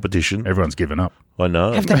video competition. Everyone's given up. I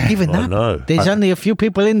know. Have they given I up? know. There's only a few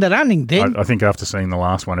people in the running, then. I think after seeing the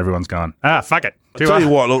last one, everyone's gone, fuck it. Tell you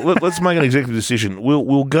what, look, let's make an executive decision.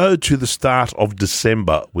 We'll go to the start of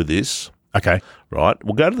December with this. Okay. Right,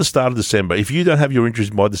 we'll go to the start of December. If you don't have your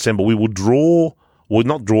interest by December, we will draw. We'll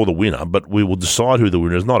not draw the winner, but we will decide who the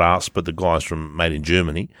winner is. Not us, but the guys from Made in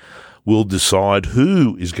Germany will decide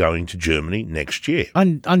who is going to Germany next year.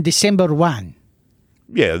 On December 1.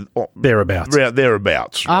 Yeah, Thereabouts.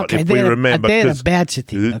 thereabouts. Right? Okay, if we remember, 'cause- thereabouts, I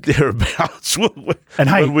think. Okay. thereabouts. And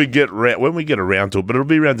hey- when we get around to it, but it'll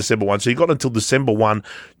be around December 1. So you got until December 1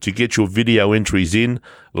 to get your video entries in.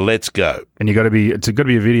 Let's go. And it's got to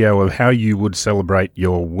be a video of how you would celebrate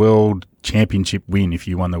your world championship win if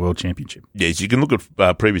you won the world championship. Yes, you can look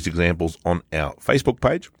at previous examples on our Facebook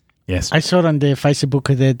page. Yes. I saw on the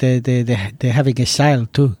Facebook that they're having a sale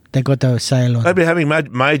too. They got a sale on. They've been having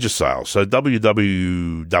major sales. So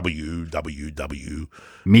www.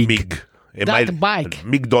 MIG. Bike. MIG.bike.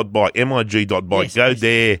 MIG.bike. Yes, Go yes.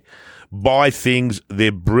 there. Buy things.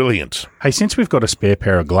 They're brilliant. Hey, since we've got a spare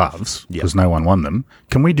pair of gloves, Yeah. because no one won them,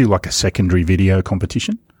 can we do like a secondary video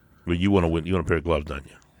competition? Well, you want to win. You want a pair of gloves, don't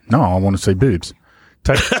you? No, I want to see boobs.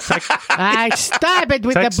 Take Stop it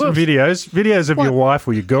with take the some boobs. videos of your wife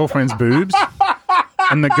or your girlfriend's boobs,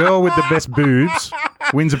 and the girl with the best boobs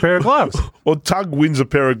wins a pair of gloves. Or Tug wins a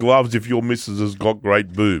pair of gloves if your missus has got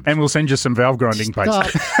great boobs. And we'll send you some valve grinding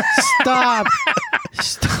paste. Stop.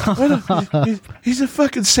 Stop. He's a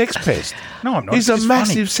fucking sex pest. No, I'm not. He's a It's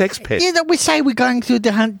massive funny. sex pest. You know, we say we're going to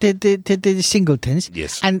the singletons.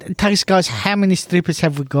 Yes. And Tux goes, how many strippers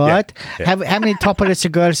have we got? Yeah. How many topless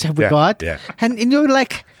girls have we Yeah, got? yeah. And you're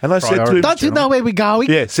like, And I said to him, don't you know where we're going?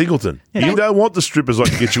 yeah, Singleton. You don't want the strippers I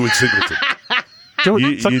can get you in Singleton. Do,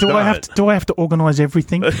 You- it's like, you do I don't. have to organise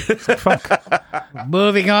everything? Fuck.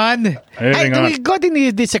 Moving on. Moving on. We got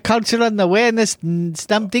any this cultural awareness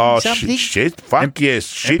something? Oh, something? shit. Fuck yes.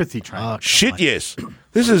 Shit. Empathy training. Shit, yes.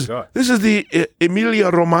 This is God. the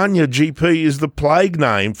Emilia Romagna GP is the plague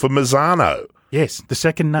name for Mazzano. Yes, the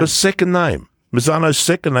second name. The second name. Mazzano's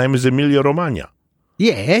second name is Emilia Romagna.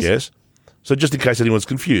 Yes. Yes. So just in case anyone's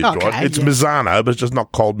confused, Okay, right? It's yeah. Mazzano, but it's just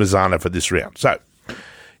not called Mazzano for this round. So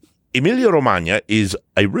Emilia-Romagna is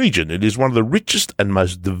a region. It is one of the richest and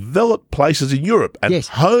most developed places in Europe and Yes.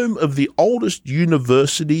 home of the oldest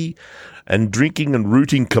university and drinking and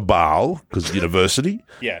rooting cabal, because university,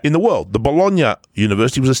 Yeah. in the world. The Bologna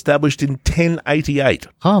University was established in 1088.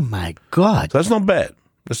 Oh my God. So that's not bad.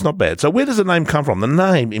 That's not bad. So where does the name come from? The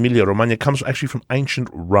name Emilia-Romagna comes actually from ancient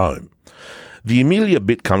Rome. The Emilia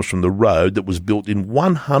bit comes from the road that was built in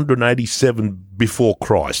 187 before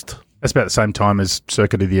Christ. That's about the same time as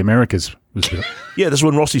Circuit of the Americas was built. Yeah, that's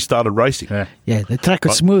when Rossi started racing. Yeah. Yeah, the track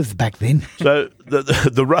was smooth back then. So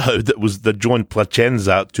the road that joined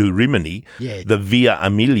Placenza to Rimini, Yeah. the Via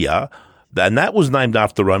Aemilia, and that was named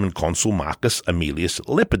after Roman consul Marcus Aemilius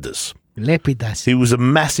Lepidus. Lepidus. He was a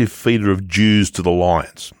massive feeder of Jews to the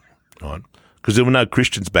lions, right? Because there were no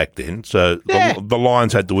Christians back then, so Yeah. the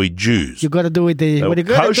lions had to eat Jews. You got to do with the, what you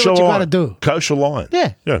got to do, Kosher what you got to lion. do. Kosher lion.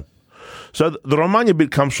 Yeah. Yeah. So the Romagna bit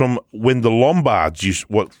comes from when the Lombards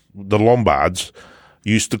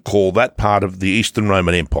used to call that part of the Eastern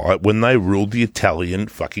Roman Empire when they ruled the Italian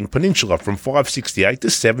fucking peninsula from 568 to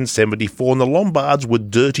 774, and the Lombards were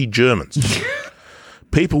dirty Germans.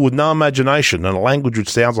 People with no imagination and a language which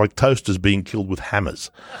sounds like toasters being killed with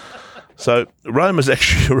hammers. So Rome was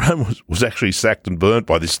actually sacked and burnt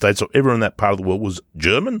by this state, so everyone in that part of the world was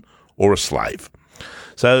German or a slave.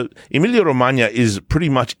 So Emilia-Romagna is pretty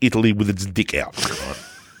much Italy with its dick out.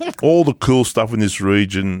 Right? All the cool stuff in this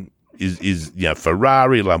region is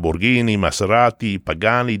Ferrari, Lamborghini, Maserati,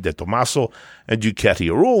 Pagani, De Tomaso, and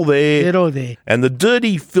Ducati are all there. They're all there. And the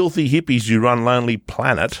dirty, filthy hippies who run Lonely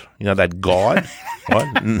Planet, that guy,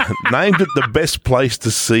 right, named it the best place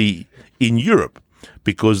to see in Europe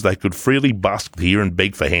because they could freely busk here and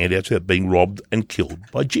beg for handouts without being robbed and killed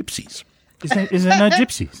by gypsies. Is there no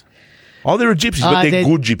gypsies? Oh, there are gypsies, but they're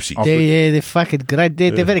good gypsies. They're fucking great.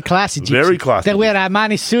 They're very classy gypsies. Very classy. They wear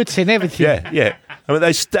Armani suits and everything. Yeah. I mean,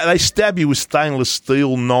 they stab you with stainless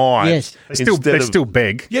steel knives. Yes. They still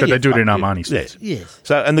beg, but they do it in Armani suits. Yes.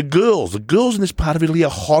 So, and the girls in this part of Italy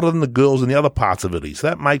are hotter than the girls in the other parts of Italy. So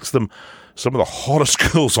that makes them some of the hottest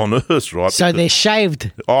girls on earth, right? So they're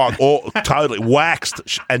shaved. or totally waxed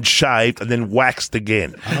and shaved and then waxed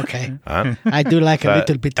again. Okay. I do like a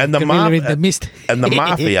little bit and of the Camilla in the mist. And the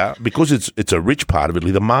mafia, because it's a rich part of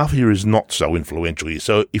Italy, the mafia is not so influential here.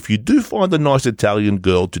 So if you do find a nice Italian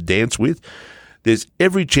girl to dance with, there's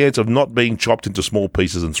every chance of not being chopped into small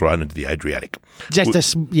pieces and thrown into the Adriatic.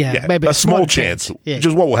 Just maybe a small chance, Yeah. which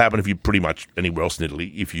is what will happen if you pretty much anywhere else in Italy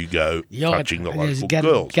if you go touching the local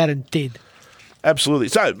girls. Guaranteed. Absolutely.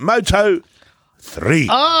 So, Moto 3.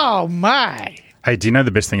 Oh, my. Hey, do you know the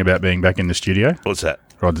best thing about being back in the studio? What's that?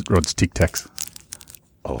 Rod's Tic Tacs.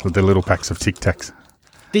 With the little packs of Tic Tacs.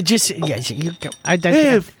 Did you see? Yes, I don't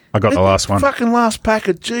Yeah, I got the last one. Fucking last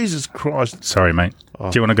packet. Jesus Christ. Sorry, mate. Do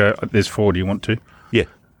you want to go? There's 4. Do you want to? Yeah.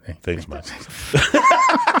 Thanks, mate.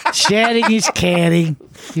 Sharing is caring.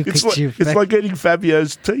 It's like eating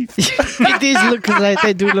Fabio's teeth. It is look like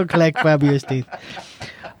they do look like Fabio's teeth.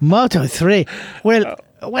 Moto 3. Well,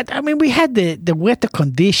 we had the weather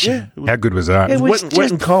condition. How good was that? It was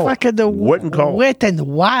wet and cold. fucking Wet and cold. Wet and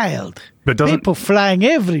wild. But doesn't- people flying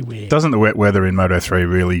everywhere. Doesn't the wet weather in Moto 3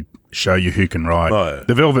 really show you who can ride? No.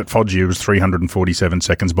 The Velvet Foggia was 347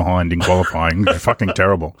 seconds behind in qualifying. Fucking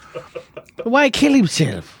terrible. Why kill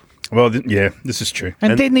himself? Well, this is true.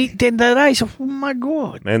 And then the race. Oh my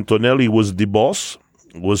God! Antonelli was the boss,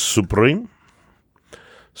 was supreme.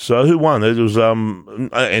 So who won? It was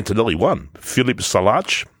Antonelli won. Philip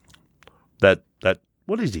Salach. That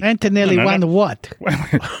what is he? Antonelli No. won what?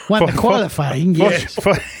 Won the qualifying. Yes.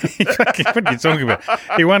 What are you talking about?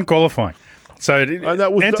 He won qualifying. So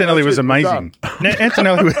Antonelli was that's it, amazing.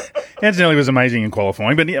 Antonelli was amazing in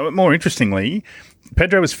qualifying, but more interestingly,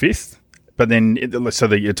 Pedro was 5th. But then,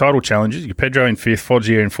 your title challenges, your Pedro in 5th,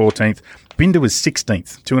 Foggia in 14th, Binder was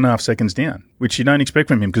 16th, 2.5 seconds down, which you don't expect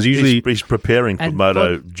from him because usually he's preparing for And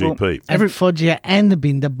MotoGP. And Foggia and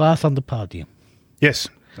Binder both on the podium. yes,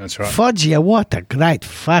 that's right. Foggia, what a great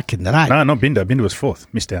fucking ride. No, not Binder. Binder was 4th,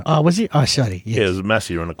 missed out. Oh, was he? Oh, sorry. Yeah, Yes. it was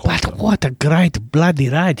Massey in a corner. But what a great bloody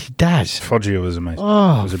ride he does. Foggia was amazing.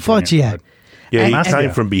 Oh, It was a brilliant Foggia. ride. Yeah, he And-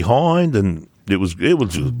 came from behind, and it was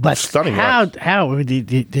But stunning. how race.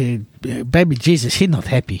 the baby Jesus, he's not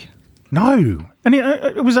happy. No, and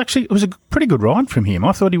it was a pretty good ride from him.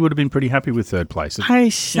 I thought he would have been pretty happy with 3rd place. I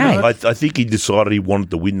say. I think he decided he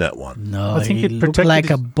wanted to win that one. No, I think he it looked protected like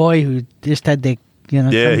a his- boy who just had the, Yeah,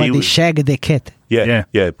 he somebody was- shagged the cat. Yeah.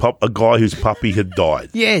 A guy whose puppy had died.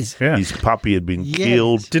 Yes. Yeah. His puppy had been Yes.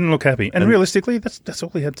 killed. Didn't look happy. And realistically, that's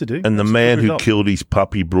all he had to do. And the That's man the who result. killed his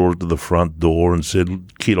puppy brought it to the front door and said,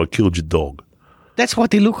 "Kid, I killed your dog." That's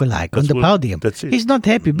what he looked like on the podium. that's it. He's not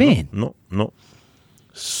happy, man. No.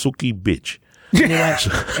 Sookie bitch.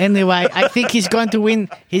 Anyway, I think he's going to win.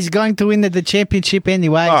 He's going to win the championship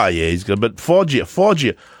anyway. Oh, yeah, he's good. But Foggia,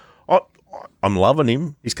 I'm loving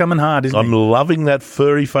him. He's coming hard, isn't I'm he? loving that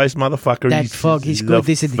furry-faced motherfucker. That Fog, he's good,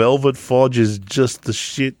 the isn't he? Velvet Fodge is just the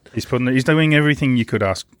shit. He's doing everything you could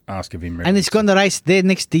ask of him. Really. And he's going to race there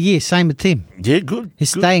next year, same with him. Yeah, good.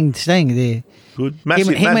 He's good. staying there. Good.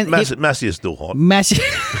 Massey is still hot. Massive.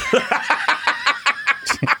 He's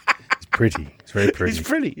pretty. He's very pretty. He's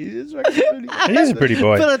pretty. He is very pretty. He is a pretty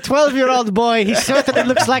boy. For a 12-year-old boy, he certainly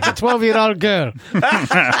looks like a 12-year-old girl.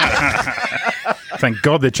 Thank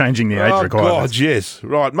God they're changing the age Oh, requirements. God, yes.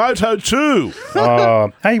 Right, Moto 2.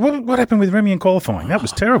 Hey, what happened with Remy in qualifying? That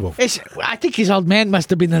was terrible. I think his old man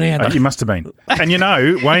must have been around. He must have been. And you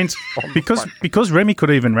know, Wayne's because Remy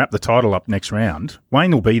could even wrap the title up next round.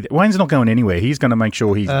 Wayne will be there. Wayne's not going anywhere. He's going to make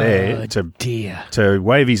sure he's there to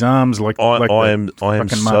wave his arms like. I am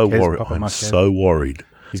so worried. I'm so worried.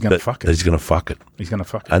 He's going to fuck it. He's going to fuck it. He's going to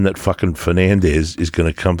fuck it. And that fucking Fernandez is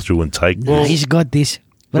going to come through and take. Well, he's got this.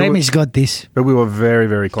 Remy's got this. But we were very,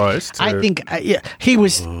 very close. I think he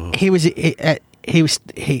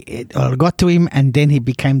got to him, and then he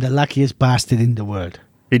became the luckiest bastard in the world.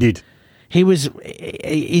 He did. He was.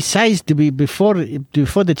 He says to be before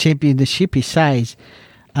the championship. He says,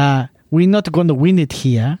 "We're not going to win it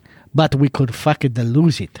here, but we could fuck it and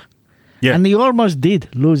lose it." Yeah. And he almost did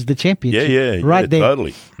lose the championship. Yeah, there.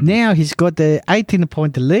 Totally. Now he's got the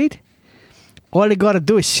 18-point lead. All he got to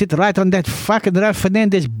do is sit right on that fucking Ralph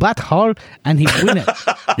Fernandez butthole, and he win it.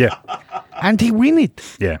 Yeah. And he win it.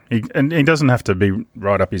 Yeah. And he doesn't have to be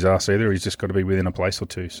right up his arse either. He's just got to be within a place or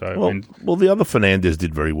two. So Well, the other Fernandez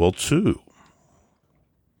did very well too.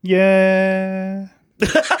 Yeah.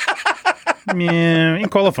 Yeah, in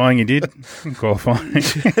qualifying he did. In qualifying.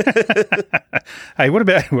 Hey, what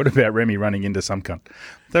about Remy running into some cunt?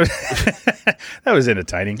 That was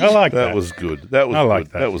entertaining. I like that. That was good. That was I like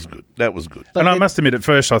good. that. That was good. And I must admit, at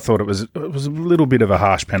first I thought it was a little bit of a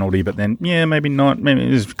harsh penalty, but then maybe not. Maybe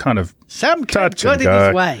it was kind of Some touch got and it go.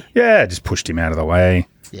 his way. Yeah, just pushed him out of the way.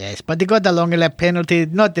 Yes, but they got the longer lap penalty.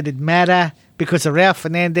 Not that it matter because of Ralph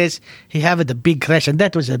Fernandez. He had a big crash, and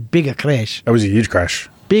that was a bigger crash. That was a huge crash.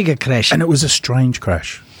 Bigger crash. And it was a strange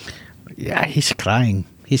crash. Yeah, he's crying.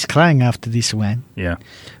 He's crying after this one. Yeah.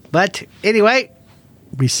 But anyway,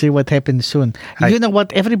 we see what happens soon. Hey. You know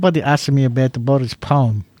what? Everybody asks me about Boris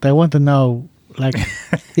Palm. They want to know, like,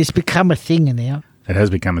 it's become a thing now. It has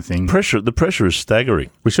become a thing. The pressure is staggering.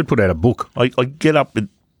 We should put out a book. I get up. I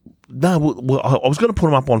was going to put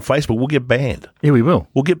them up on Facebook. We'll get banned. Yeah, we will.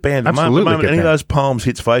 We'll get banned. Absolutely The moment get any of banned. those palms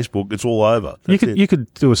hits Facebook, it's all over. You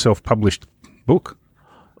could do a self-published book.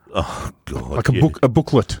 Oh, God. Like a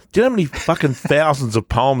booklet. Do you know how many fucking thousands of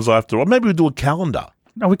poems I have to write? Maybe we do a calendar.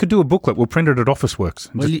 No, we could do a booklet. We'll print it at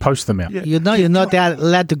Officeworks and just post them out. Yeah. You know you're not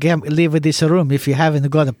allowed to leave this room if you haven't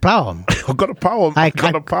got a poem. I've got a poem. I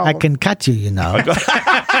can cut you, you know.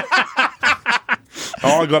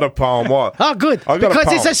 I got a poem. What? Oh, good. I got a Because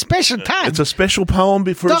poem. it's a special time. It's a special poem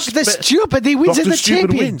before Dr. Stupid, he wins Dr. the Stupid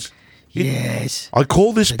champion. wins. Yes. I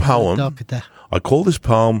call this poem. Doctor. I call this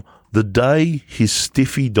poem "The Day His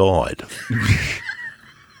Stiffy Died."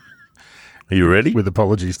 Are you ready? With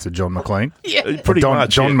apologies to John McLean. Pretty Don- much.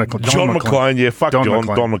 John yeah. McLean. John McLean. Yeah, fuck Don John.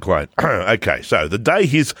 McLean. Don McLean. Okay, so the day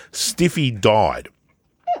his stiffy died.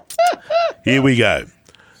 Here we go.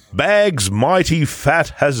 Bag's mighty fat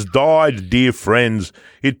has died, dear friends.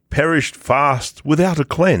 It perished fast without a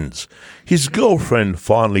cleanse. His girlfriend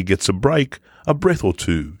finally gets a break, a breath or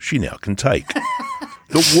two she now can take.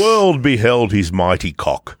 The world beheld his mighty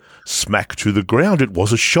cock. Smack to the ground, it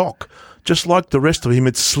was a shock. Just like the rest of him,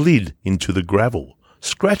 it slid into the gravel,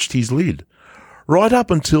 scratched his lid. Right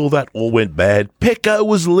up until that all went bad, Pecco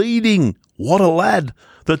was leading. What a lad!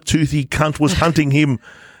 The toothy cunt was hunting him,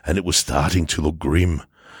 and it was starting to look grim.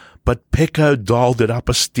 But Pecco dialed it up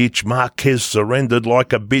a stitch, Marquez surrendered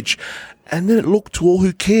like a bitch, and then it looked to all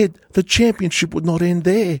who cared the championship would not end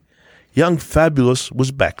there. Young Fabulous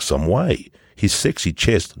was back some way, his sexy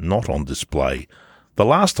chest not on display. The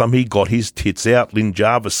last time he got his tits out, Lynn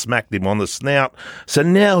Jarvis smacked him on the snout, so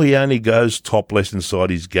now he only goes topless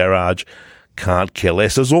inside his garage. Can't care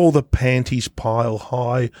less as all the panties pile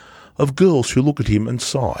high of girls who look at him and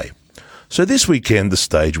sigh. So this weekend the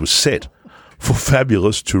stage was set for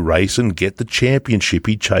Fabulous to race and get the championship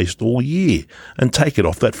he chased all year and take it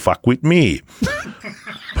off that fuckwit mare.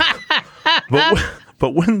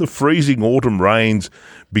 But when the freezing autumn rains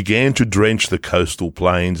began to drench the coastal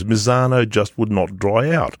plains, Misano just would not dry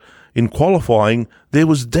out. In qualifying, there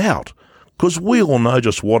was doubt, because we all know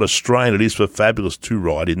just what a strain it is for Fabulous to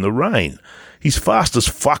ride in the rain. He's fast as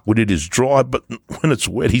fuck when it is dry, but when it's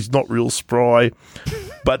wet, he's not real spry.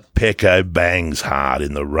 But Pecco bangs hard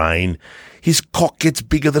in the rain. His cock gets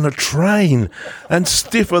bigger than a train and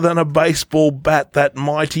stiffer than a baseball bat, that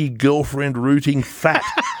mighty girlfriend rooting fat.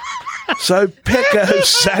 So Pecco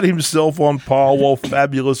sat himself on pile while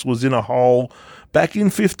Fabulous was in a hole. Back in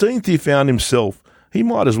 15th he found himself. He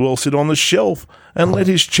might as well sit on the shelf and let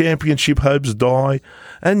his championship hopes die,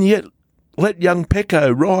 and yet let young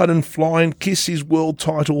Pecco ride and fly and kiss his world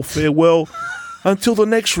title farewell until the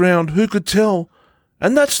next round, who could tell?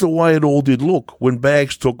 And that's the way it all did look when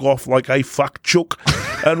Bags took off like a fuck chook,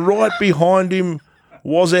 and right behind him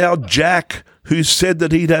was our Jack, who said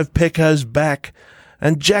that he'd have Pecco's back.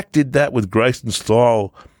 And Jack did that with grace and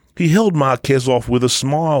style. He held Marquez off with a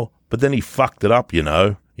smile, but then he fucked it up, you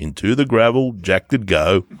know. Into the gravel, Jack did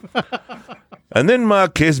go. And then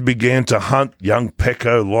Marquez began to hunt young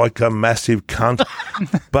Pecco like a massive cunt.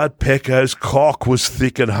 But Pecco's cock was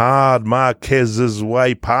thick and hard. Marquez's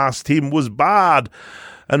way past him was barred.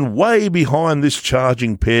 And way behind this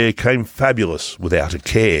charging pair came Fabulous without a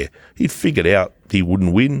care. He'd figured out he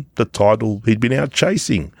wouldn't win the title he'd been out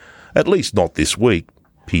chasing. At least not this week,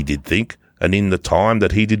 he did think. And in the time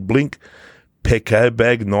that he did blink, Pecco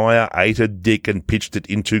Bagnaia ate a dick and pitched it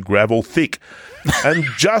into gravel thick. And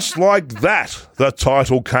just like that, the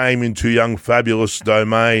title came into young Fabulous'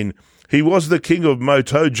 domain. He was the king of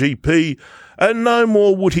MotoGP, and no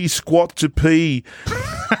more would he squat to pee.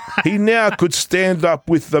 He now could stand up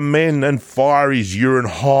with the men and fire his urine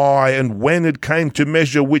high, and when it came to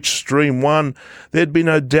measure which stream won, there'd be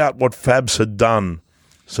no doubt what Fabs had done.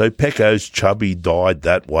 So Pecco's chubby died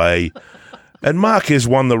that way. And Marquez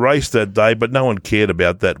won the race that day, but no one cared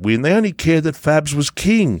about that win. They only cared that Fabs was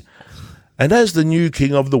king. And as the new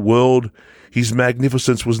king of the world, his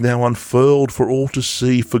magnificence was now unfurled for all to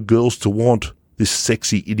see, for girls to want, this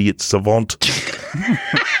sexy idiot savant.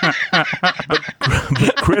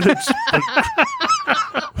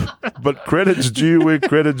 But credit's due where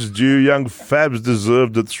credit's due. Young Fabs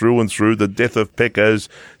deserved it through and through. The death of Pecco's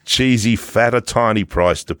cheesy fat, a tiny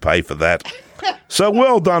price to pay for that. So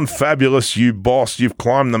well done, Fabulous, you boss. You've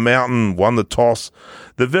climbed the mountain, won the toss.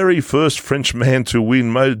 The very first French man to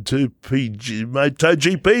win MotoGP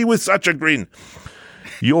with such a grin.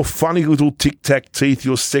 Your funny little tic-tac teeth,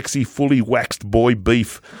 your sexy, fully waxed boy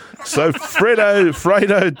beef. So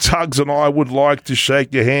Fredo, Tugs and I would like to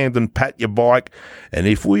shake your hand and pat your bike. And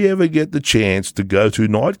if we ever get the chance to go to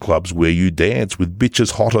nightclubs where you dance with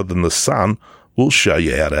bitches hotter than the sun, we'll show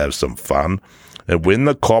you how to have some fun. And when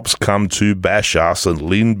the cops come to bash us and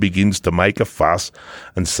Lynn begins to make a fuss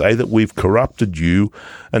and say that we've corrupted you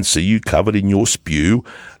and see you covered in your spew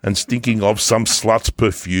and stinking of some slut's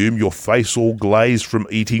perfume, your face all glazed from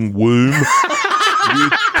eating womb,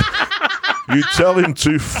 you tell him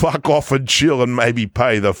to fuck off and chill and maybe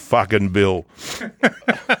pay the fucking bill.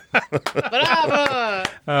 Bravo!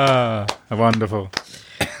 Wonderful.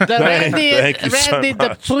 Randy,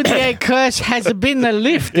 the Poutier curse has been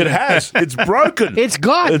lifted. It has. It's broken. It's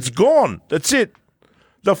gone. It's gone. That's it.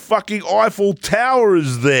 The fucking Eiffel Tower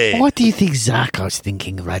is there. What do you think Zarco's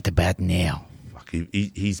thinking right about now? Fuck,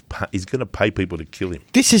 he's going to pay people to kill him.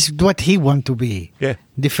 This is what he wants to be. Yeah.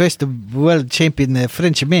 The first world champion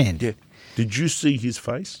French man. Yeah. Did you see his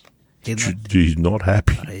face? He's not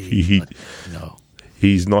happy. No.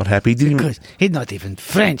 He's not happy. Because he's not even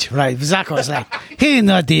French, right? Zarco's like, he's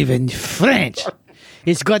not even French.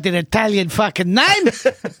 He's got an Italian fucking name.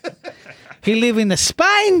 He live in the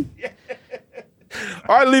Spain.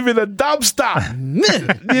 I live in a dumpster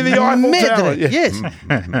near the Eiffel Tower. Yes.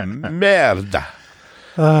 Merda.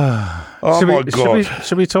 Oh, my God.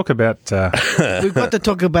 Should we talk about... We've got to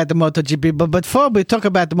talk about the MotoGP, but before we talk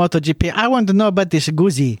about the MotoGP, I want to know about this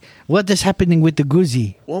Guzzi. What is happening with the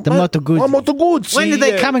Guzzi? Moto Guzzi. Moto Guzzi. When are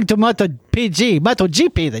they coming to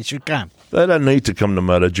MotoGP, they should come. They don't need to come to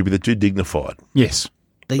MotoGP. They're too dignified. Yes.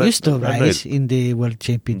 They used to race in the World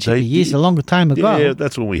Championship years, a long time ago. Yeah,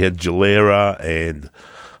 that's when we had Gilera and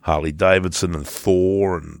Harley Davidson and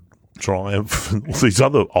Thor and Triumph and all these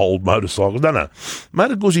other old motorcycles. No.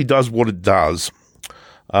 Moto Guzzi does what it does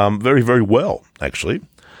very, very well, actually.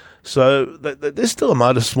 So there's still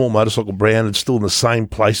a small motorcycle brand. It's still in the same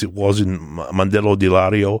place it was in Mandello di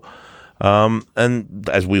Lario. And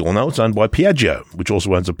as we all know, it's owned by Piaggio, which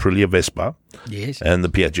also owns Aprilia Vespa. Yes. And the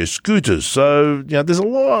Piaggio scooters. So, there's a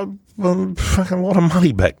lot of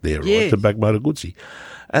money back there, right, to back Moto Guzzi.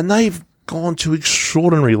 And they've gone to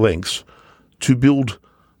extraordinary lengths to build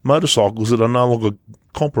motorcycles that are no longer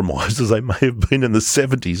compromised as they may have been in the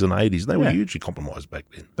 70s and 80s. They were hugely compromised back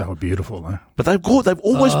then. They were beautiful, though. But they've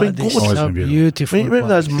always been gorgeous. So beautiful. Remember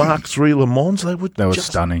those Mark III Le Mans? They were just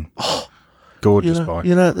stunning. Gorgeous bike.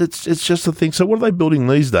 It's just the thing. So what are they building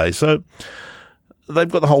these days? So they've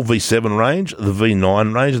got the whole V7 range, the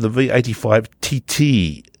V9 range, and the V85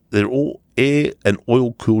 TT. They're all air and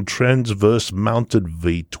oil-cooled transverse-mounted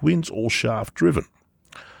V-twins, all shaft-driven,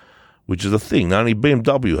 which is a thing only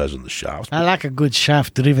BMW has in the shafts. I like a good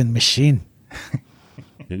shaft-driven machine.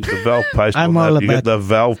 You get the valve paste I'm on all that. You about get the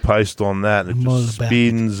valve paste on that, and I'm it all just about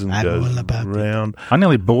spins it. and I'm goes all about it. round. I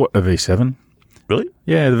nearly bought a V7. Really?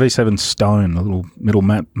 Yeah, the V7 Stone, the little middle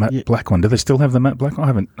matte black one. Do they still have the matte black one? I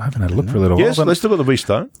haven't had a look for a little Yes, while. they still got the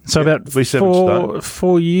V-Stone. So Yeah, about V7 Stone.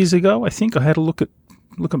 4 years ago, I think I had a look at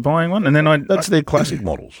buying one, and then That's their classic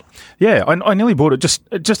models. I nearly bought it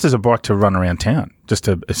just as a bike to run around town, just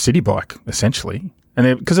a city bike essentially. And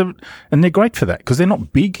they're great for that because they're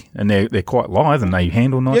not big and they're quite lithe and they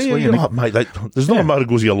handle nicely. Yeah, mate. There's not a Moto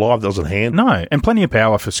Guzzi alive that doesn't handle. No, and plenty of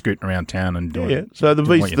power for scooting around town and doing. Yeah. So doing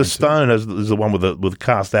what you the need to. Stone is the one with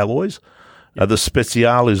cast alloys. The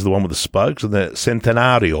Speciale is the one with the spokes, and the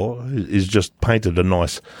Centenario is just painted a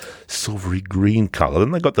nice silvery green colour.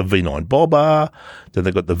 Then they got the V9 Bobber. Then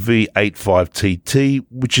they got the V85 TT,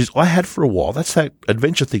 which is I had for a while. That's that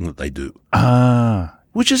adventure thing that they do.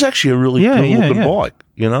 Which is actually a really cool looking bike.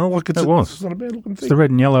 You know, like it's not a bad looking thing. It's the red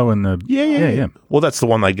and yellow and the yeah. Well, that's the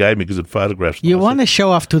one they gave me because it photographs. You want to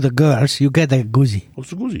show off to the girls, you get a Guzzi.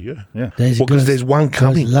 What's a Guzzi? Yeah. There's Well, because there's one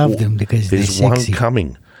coming. love them because there's they're one sexy.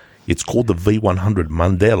 coming. It's called the V100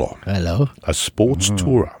 Mandela, Hello. a sports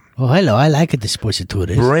tourer. Oh, hello. I like it, the sports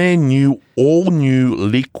tourist. Brand new, all new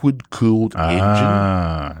liquid cooled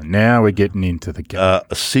engine. Now we're getting into the game. A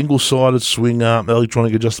single sided swing arm,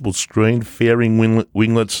 electronic adjustable screen, fairing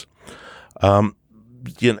winglets.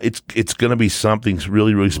 It's going to be something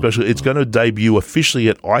really, really special. It's going to debut officially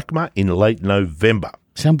at EICMA in late November.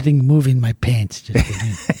 Something move in my pants.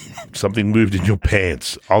 Just Something moved in your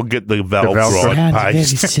pants. I'll get the valve Velcro. sounds right very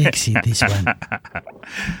paste. sexy, this one.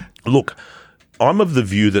 Look, I'm of the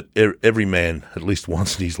view that every man, at least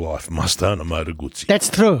once in his life, must own a Moto Guzzi. That's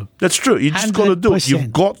true. That's true. You just got to do it. 100%.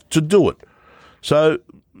 You've got to do it. So,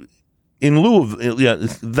 in lieu of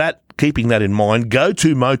keeping that in mind, go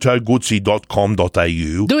to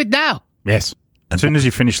motoguzzi.com.au. Do it now. Yes. As soon as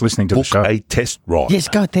you finish listening to the Book show. a test ride. Yes,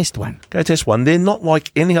 go test one. Go test one. They're not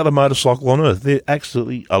like any other motorcycle on earth. They're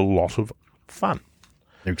actually a lot of fun.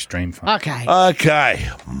 They're extreme fun. Okay. Okay.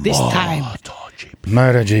 This time,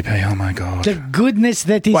 MotoGP, oh my God. the goodness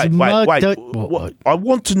that is Wait. Moto... I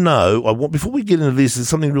want to know, before we get into this, there's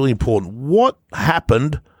something really important. What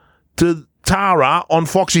happened to Tara on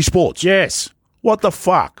Foxy Sports? Yes. What the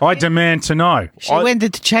fuck? I demand to know. She went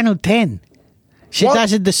into Channel 10. She What?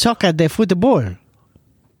 does it the soccer, the football.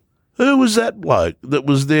 Who was that bloke that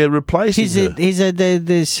was there replacing her? He's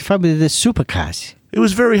probably the supercars. It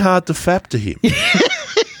was very hard to fap to him.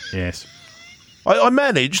 Yes. I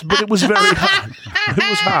managed, but it was very hard. It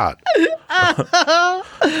was hard.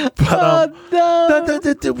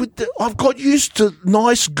 I've got used to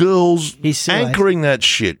nice girls He's so anchoring that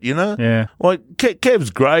shit, you know? Yeah. Like,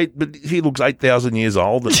 Kev's great, but he looks 8,000 years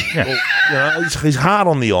old. And, he's hard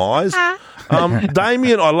on the eyes.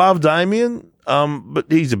 Damien, I love Damien, but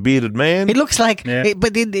he's a bearded man. He looks like,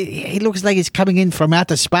 he looks like he's coming in from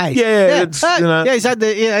outer space. Yeah, it's, you know.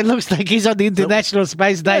 Yeah, it looks like he's on the International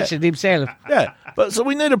Space Station himself. Yeah, but so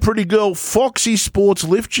we need a pretty girl. Foxy Sports,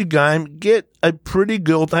 lift your game. Get a pretty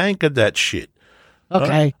girl to anchor that shit.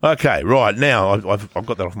 Okay. Okay, right now I've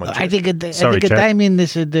got that off my chest. I think Sorry, Chad. Damien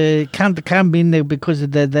can't come in there because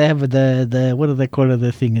they have the what do they call it,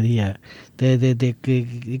 the thing here?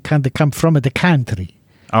 They can't come from the country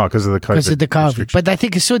Oh, because of the COVID. because of the COVID. restriction. But I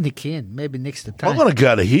think soon he can. Maybe next time. I'm going to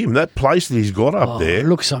go to him. That place that he's got up there.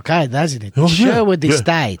 Looks okay, doesn't it? Oh, yeah, Sherwood yeah.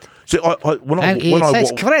 Estate. See, when I And it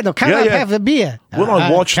says, Credo, come up, have a beer. When I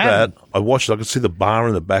watched come. that, I could see the bar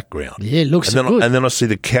in the background. Yeah, it looks and then, good. And then I see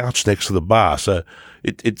the couch next to the bar. So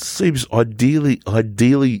it seems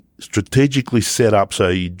ideally strategically set up so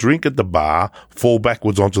you drink at the bar, fall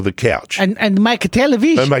backwards onto the couch. And make a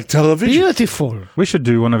television. And make television. Beautiful. We should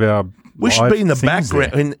do one of our. We should live be in the things there.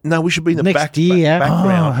 background. No, we should be in the Next year.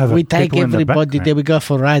 background. have We a take people in the everybody background. there. We go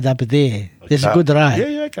for a ride up there. There's a good ride.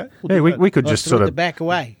 Yeah, okay. We'll Yeah, do that. we could Or just throw sort the of. back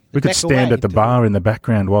away. We could Back stand away at the to- bar in the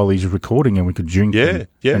background while he's recording, and we could drink. Yeah,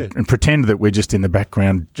 and pretend that we're just in the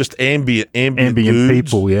background, Just ambient Ambient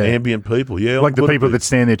dudes, people, yeah. ambient people, yeah. like the I'm good people with that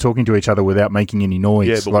stand there talking to each other without making any noise,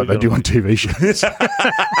 Yeah, but like we they do don't- on TV shows.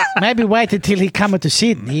 Maybe wait until he come to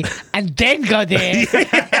Sydney and then go there.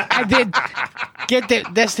 And then get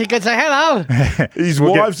the stick and say, hello. His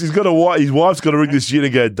wife's got a wife. His wife's got to ring this year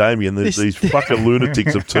and go, Damien, these fucking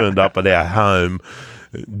lunatics have turned up at our home,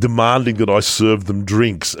 demanding that I serve them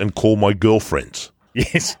drinks and call my girlfriends.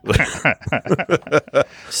 Yes.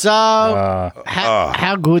 So,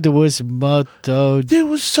 how good was Moto? There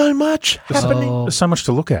was so much happening. There's so much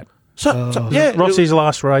to look at. Yeah, Rossi's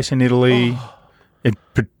last race in Italy.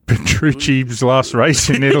 Petrucci's last race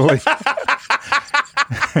in Italy.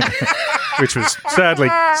 Which was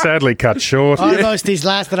sadly cut short. Almost his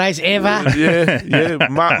last race ever. yeah.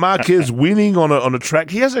 Marquez winning on a track.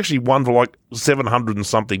 He has actually won for like 700 and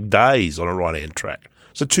something days on a right-hand track.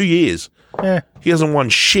 So 2 years. Yeah. He hasn't won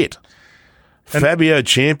shit. Fabio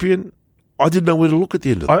champion. I didn't know where to look at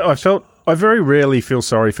the end of that. I very rarely feel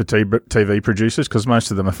sorry for TV producers because most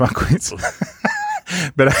of them are fuckwits.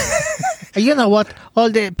 But you know what? All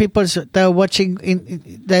the people they're watching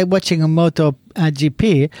a Moto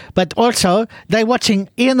GP, but also they're watching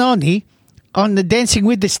Iannone on the Dancing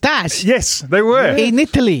with the Stars. yes, they were In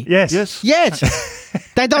Italy. Yes.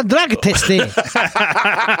 They don't drug test there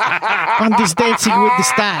on this Dancing with the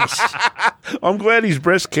Stars. I'm glad his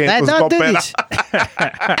breast They cancer's don't got do better. this.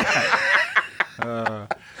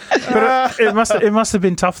 But it must have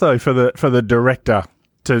been tough though for the director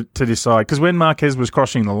to decide, because when Marquez was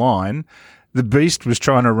crossing the line, the Beast was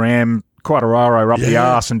trying to ram Quartararo up the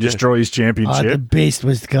arse and destroy his championship. The Beast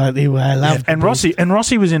was God. I loved And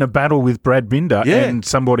Rossi was in a battle with Brad Binder and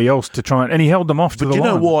somebody else to try and he held them off to the You line.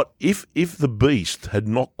 know what? If the Beast had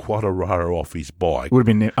knocked Quartararo off his bike, It would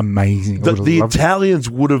have been amazing. the Italians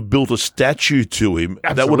would have built a statue to him.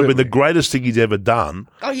 That would have been the greatest thing he's ever done.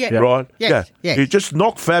 Oh yeah, Right? Yes. You just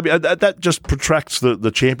knock Fabio. That just protracts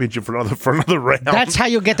the championship for another round. That's how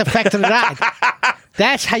you get the factory right.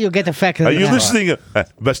 That's how you get the factory Are right. you listening?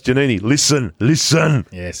 Bastianini, listen.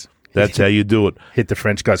 Yes. That's how you do it. Hit the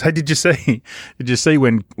French guys. Hey, did you see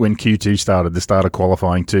when Q2 started, the start of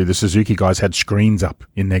qualifying too, the Suzuki guys had screens up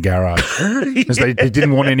in their garage because they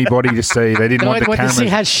didn't want anybody to see. They didn't want the to cameras. see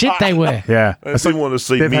how shit they were. Yeah. I didn't want to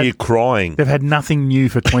see they've me had- crying. They've had nothing new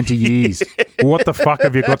for 20 years. What the fuck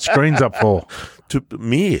have you got screens up for? To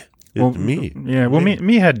Mir. Well, Mir. Yeah, well,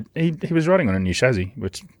 he was riding on a new chassis,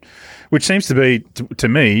 which seems to be, to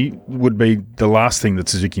me, would be the last thing that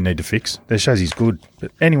Suzuki need to fix. Their chassis is good.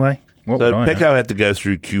 But anyway, what So would I know? Pecco had to go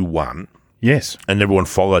through Q1, Yes. and everyone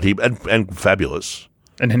followed him, and Fabulous.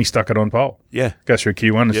 And then he stuck it on pole. Yeah. Goes through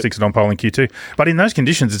Q1 and sticks it on pole in Q2. But in those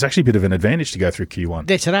conditions, it's actually a bit of an advantage to go through Q1.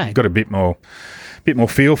 That's right. You've got a bit more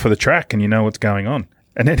feel for the track and you know what's going on.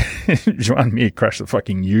 And then Joan Mir crashed the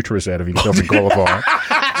fucking uterus out of himself in qualifying.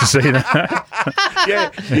 Did you see that?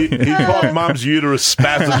 Yeah, he got Mum's uterus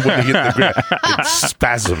spasmed when he hit the ground. It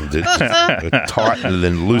spasmed. It tightened and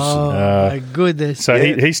then loosened. Oh my goodness. So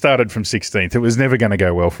he started from 16th. It was never going to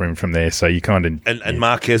go well for him from there. So you kind of... And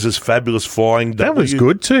Marquez's fabulous flying That was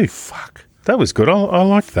good too. Fuck. That was good. I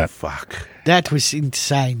liked that. Fuck. That was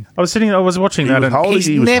insane. I was watching that. was And holding- He's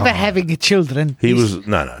he was never hard. having children. He was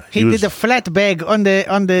no. He was, did a flat bag on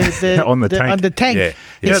the On the tank. On the tank. Yeah.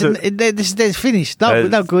 It's finished.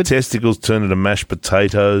 No good. Testicles turned into mashed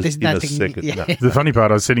potatoes There's in a nothing- second. yeah. No. the funny part,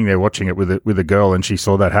 I was sitting there watching it with a girl, and she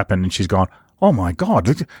saw that happen, and she's gone, "Oh my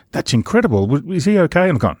god, that's incredible! Is he okay?"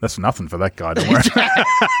 And I'm going, "That's nothing for that guy. Don't worry."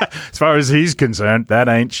 As far as he's concerned, that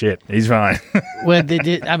ain't shit. He's fine. Well,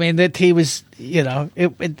 that he was, we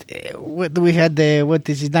had what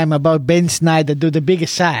is his name about Ben Snyder do the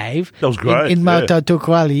biggest save. That was great, in Moto 2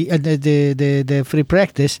 quali, the free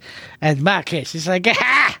practice, and Marquez is like,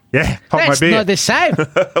 Yeah, pop my that's beer. not the same.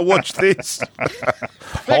 Watch this.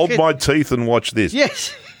 Hold my teeth and watch this.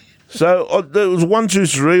 Yes. So there was 1, 2,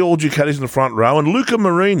 3, all Ducatis in the front row, and Luca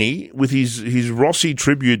Marini with his Rossi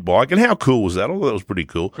tribute bike. And how cool was that? I thought that was pretty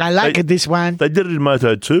cool. I like this one. They did it in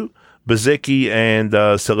Moto 2. Bezzecchi and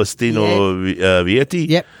Celestino Vietti.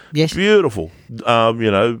 Yep. Yes. Beautiful.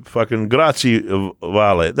 Fucking grazie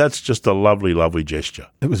vale. That's just a lovely, lovely gesture.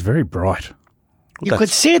 It was very bright. You could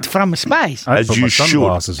see it from space. I As put you my should.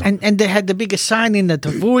 sunglasses on. And they had the biggest sign in the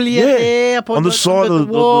Tavullia there on the side of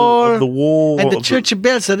the wall. And the church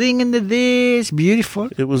bells are ringing the this. Beautiful.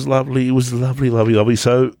 It was lovely. It was lovely, lovely, lovely.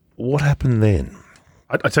 So what happened then?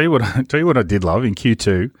 I tell you what I did love in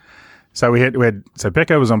Q2. So we had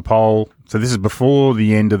Pecco was on pole. So this is before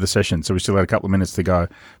the end of the session. So we still had a couple of minutes to go.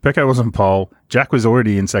 Pecco was on pole. Jack was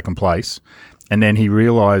already in second place, and then he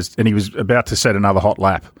realised, and he was about to set another hot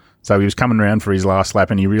lap. So he was coming around for his last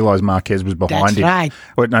lap, and he realised Marquez was behind That's him. right.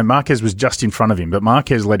 Well, no, Marquez was just in front of him, but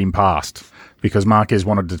Marquez let him past because Marquez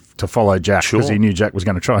wanted to follow Jack because he knew Jack was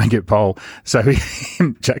going to try and get pole. So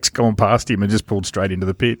Jack's gone past him and just pulled straight into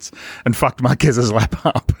the pits and fucked Marquez's lap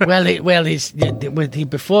up.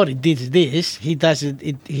 Before he did this, he does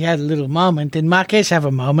it. He had a little moment, and Marquez have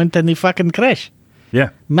a moment, and he fucking crashed. Yeah.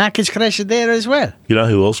 Marcus crashed there as well. You know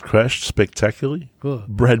who else crashed spectacularly? Who?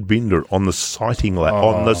 Brad Binder on the sighting lap.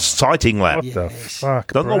 On the sighting lap. What the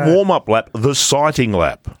fuck? Not the Brad? warm-up lap, the sighting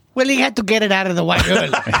lap. Well, he had to get it out of the way early.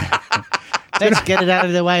 Let's get it out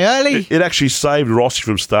of the way early. It actually saved Rossi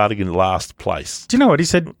from starting in last place. Do you know what he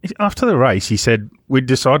said? After the race, he said, we'd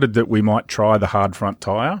decided that we might try the hard front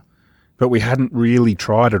tyre, but we hadn't really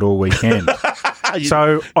tried it all weekend.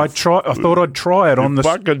 So I thought I'd try it on the...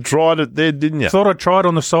 Fucking tried it there, didn't you? Thought I'd try it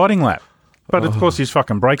on the siding lap. But of course his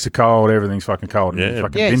fucking brakes are cold, everything's fucking cold. And he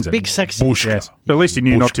fucking Yeah, bins it's it. big success. Bush. Yes. But at least he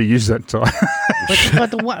knew not to use that tyre.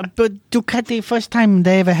 But Ducati, first time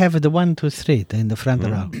they ever have the 1, 2, 3 in the front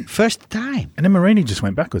row. First time. And then Marini just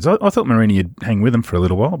went backwards. I thought Marini would hang with him for a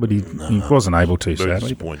little while, but he wasn't able to, Very sadly.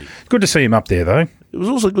 disappointing. Good to see him up there, though. It was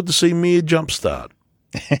also good to see Mir jumpstart.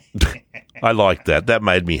 I liked that. That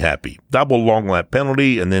made me happy. Double long lap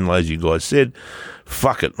penalty, and then, as you guys said,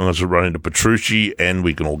 fuck it. I'm going to run into Petrucci, and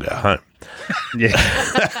we can all go home.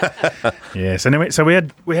 Yeah. Yes. And then so we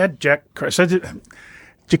had Jack. So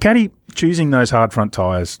Ducati choosing those hard front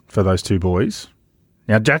tyres for those two boys.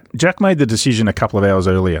 Now Jack made the decision a couple of hours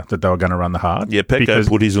earlier that they were going to run the hard. Yeah, Pecco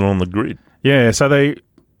put his on the grid. Yeah. So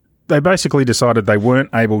they basically decided they weren't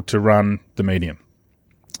able to run the medium.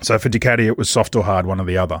 So for Ducati, it was soft or hard, one or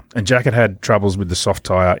the other. And Jack had troubles with the soft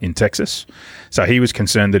tyre in Texas. So he was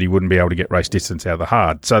concerned that he wouldn't be able to get race distance out of the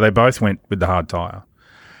hard. So they both went with the hard tyre.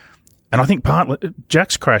 And I think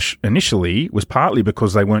Jack's crash initially was partly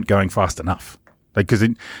because they weren't going fast enough. Because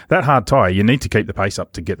that hard tyre, you need to keep the pace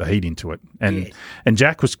up to get the heat into it. And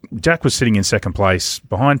Jack was sitting in second place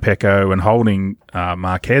behind Pecco and holding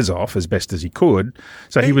Marquez off as best as he could.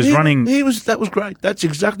 So he was running. That was great. That's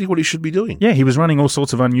exactly what he should be doing. Yeah, he was running all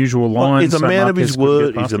sorts of unusual lines. He's a so man of Marquez his couldn't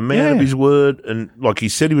word. get past He's a him. man of his word. And like he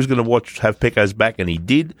said he was going to have Pecco's back, and he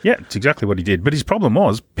did. Yeah, it's exactly what he did. But his problem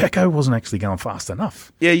was Pecco wasn't actually going fast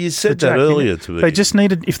enough. Yeah, you said that Jack, earlier to me. They just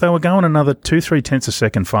needed, if they were going another 2-3 tenths a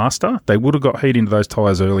second faster, they would have got heat into those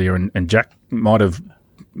tyres earlier, and Jack might have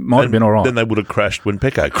been all right. Then they would have crashed when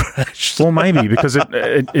Pecco crashed. Well, maybe because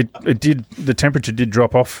it did. The temperature did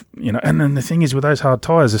drop off, you know. And then the thing is, with those hard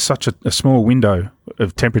tyres, there's such a small window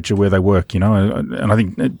of temperature where they work, you know. And I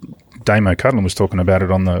think Damo Cudlin was talking about it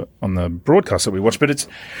on the broadcast that we watched. But it's,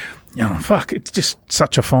 you know, it's just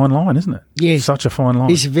such a fine line, isn't it? Yes. Such a fine line.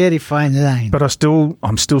 It's a very fine line. But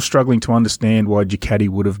I'm still struggling to understand why Ducati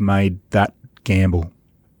would have made that gamble.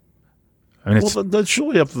 I mean, Well, then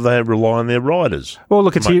surely up to they rely on their riders. well,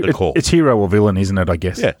 look, to make the call. it's hero or villain, isn't it? I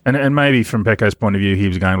guess. Yeah. And maybe from Pecco's point of view, he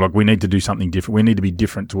was going like, we need to do something different. We need to be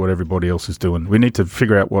different to what everybody else is doing. We need to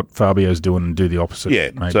figure out what Fabio's doing and do the opposite. Yeah,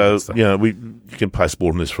 maybe. so That's the- you know you can play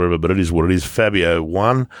sport on this forever, but it is what it is. Fabio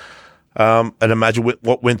won, and imagine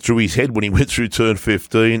what went through his head when he went through turn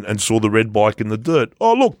 15 and saw the red bike in the dirt.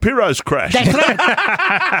 Oh look, Pirro's crashed. That's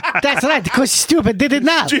right. That's right. Because stupid did it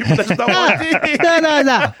now. Stupid, that's not what it is.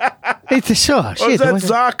 No. It's a show. Oh, Shit. is that was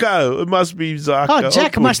it? Zarco? It must be Zarco. Oh,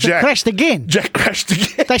 Jack well, must have crashed again. Jack crashed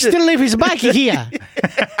again. They still leave his bike here.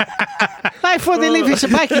 I thought they leave his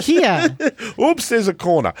bike here. Oops, there's a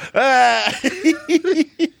corner.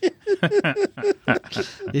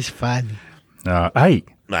 It's funny. hey,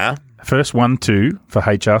 Nah. first 1-2 for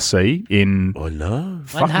HRC in I know.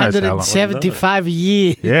 fuck knows how long. 175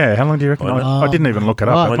 years. Yeah, how long do you reckon? I didn't even look it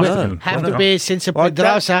up. Oh, It must know. have been- have to be since Like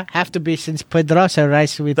Pedrosa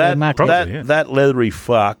race with Marquez. Probably, yeah. That leathery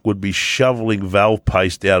fuck would be shoveling valve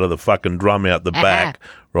paste out of the fucking drum out the back,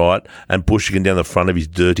 right, and pushing it down the front of his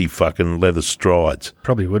dirty fucking leather strides.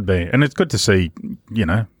 Probably would be. And it's good to see, you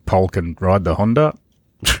know, Pol can ride the Honda.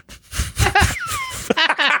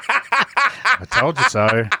 I told you so.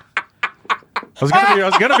 I was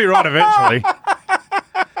going to be right eventually.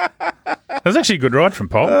 That was actually a good ride from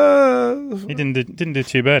Pol. He didn't do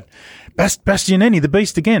too bad. Bastianini, the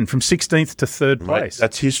beast again, from 16th to 3rd Mate, place.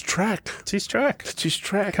 that's his track. It's his track. That's his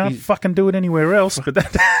track. Can't fucking do it anywhere else. But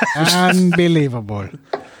that. Unbelievable.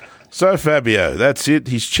 So Fabio, that's it.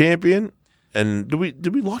 He's champion. And do we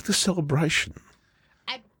like the celebration?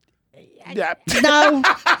 Yeah. No.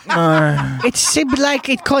 It seemed like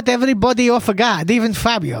it caught everybody off guard, even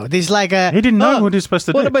Fabio. There's like a... He didn't know what he was supposed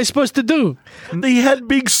to What do. am I supposed to do? He had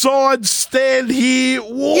big signs, stand here,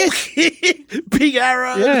 walk here, big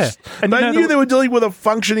arrows. Yeah. And They you know knew they were dealing with a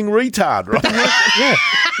functioning retard, right? Yeah.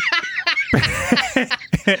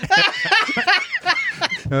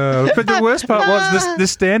 But the worst part was the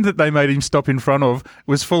stand that they made him stop in front of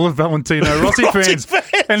was full of Valentino Rossi fans.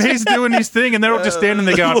 And he's doing his thing, and they're all just standing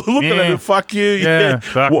there going, Look at him, fuck you. Yeah,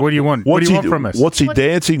 fuck, what do you want? What do you want from us? What's he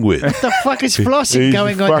dancing with? What the fuck is flossing He's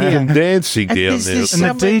going on fucking here? dancing And down this there. is- And the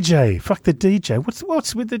Somebody- DJ. Fuck the DJ.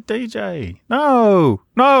 What's with the DJ? No,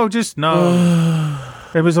 just no.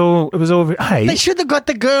 It was all. Hey, They should have got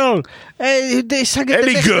the girl. They sang at the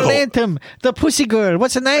Any national girl. anthem. The pussy girl.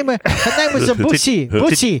 What's her name? Her name was Bussy.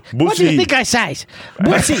 Bussy. What do you Bussy. think I say?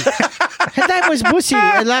 Bussy. Her name was Bussy.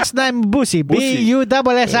 Her last name Bussy.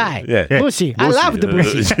 B-U-S-S-I. Yeah. Bussy. I love the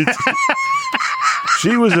Bussy.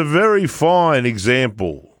 She was a very fine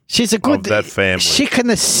example. She's a good. Of that family. She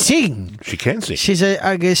can sing. She can sing. She's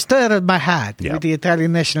a stir in my heart Yeah. with the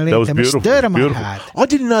Italian national That was anthem. beautiful. Stir in my Beautiful. heart. I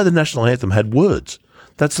didn't know the national anthem had words.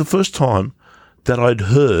 That's the first time that I'd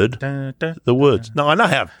heard the words. No, I know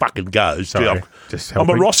how it fucking goes. Sorry, I'm just a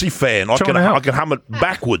helping. Rossi fan. I Trying can to help. hum it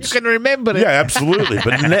backwards. You can remember it. Yeah, absolutely.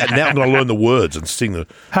 But now I'm going to learn the words and sing the.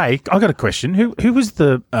 hey, I got a question. Who was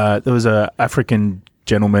the? There was a African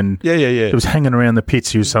gentleman. Yeah. That was hanging around the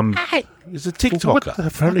pits. He was some. He's a What TikToker. the fuck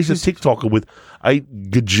Apparently, he's a is- TikToker with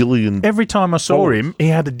 8 gajillion. Every time I saw Followers. him, he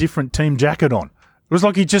had a different team jacket on. It was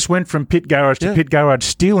like he just went from pit garage to Yeah. pit garage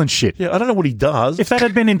stealing shit. Yeah, I don't know what he does. If that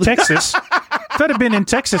had been in Texas,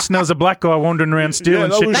 and there was a black guy wandering around stealing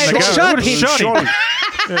that shit, was in the shot. garage, I would've They shot him.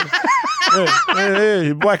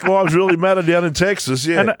 Yeah. Black lives really matter down in Texas.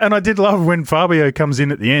 Yeah. And I did love when Fabio comes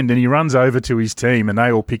in at the end and he runs over to his team and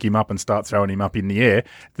they all pick him up and start throwing him up in the air.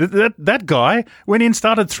 That guy went in and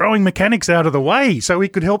started throwing mechanics out of the way so he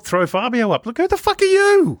could help throw Fabio up. Look, who the fuck are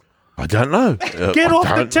you? I don't know. Get I off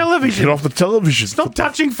the don't- television. Get off the television. Stop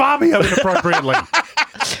touching Fabio inappropriately.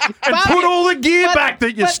 And put all the gear back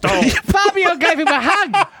that you stole. Fabio gave him a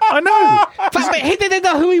hug. I know. But he didn't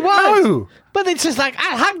know who he was. No. But it's just like,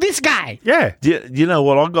 I'll hug this guy. Yeah. Do you know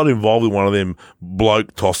what? I got involved in one of them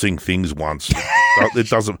bloke tossing things once. It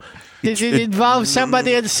doesn't. Did it involve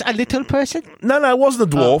somebody else, a little person? No, it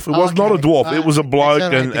wasn't a dwarf. It was not a okay. dwarf. It was a bloke,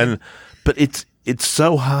 That's all right then. but it's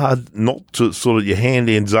so hard not to sort of your hand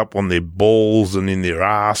ends up on their balls and in their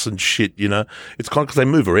ass and shit. You know, it's kind of because they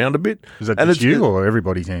move around a bit. Is that and just you or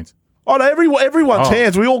everybody's hands? Oh, no, everyone's Oh.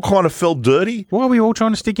 hands. We all kind of felt dirty. Why are we all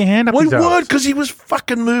trying to stick your hand up We his ass? weren't because he was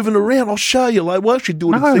fucking moving around. I'll show you. Like, we'll actually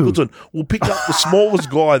do it No. in Singleton. We'll pick up the smallest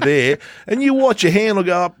guy there, and you watch your hand will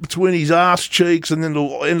go up between his ass cheeks, and then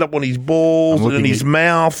it'll end up on his balls I'm and in looking his at-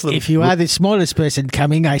 mouth. And If you are the smallest person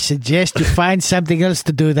coming, I suggest you find something else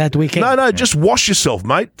to do that weekend. no, just wash yourself,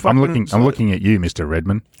 mate. I'm Fucking- looking at you, Mr.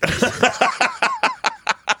 Redman.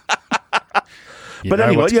 You But know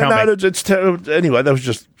anyway, what's yeah, coming. no, it's terrible. Anyway, that was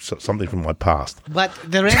just something from my past. But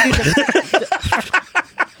the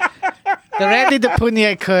Randy the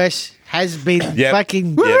Punier curse has been Yep.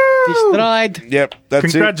 fucking Yep. destroyed. Yep,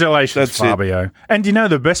 that's Congratulations, it. That's Fabio. And do you know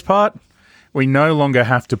the best part? We no longer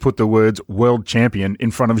have to put the words world champion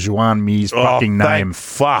in front of Juan Mir's it. fucking name.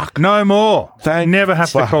 Fuck. No more. Thank Never have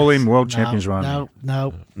to fuck. call him world champion Juan Mir.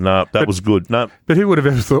 No. No, that was good. No. But who would have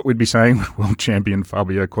ever thought we'd be saying world champion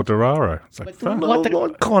Fabio Quartararo? It's like, fuck. What the- I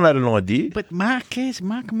kind of had an idea. But Mark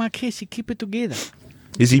Marquez, he keep it together.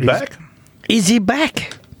 Is he back? Is he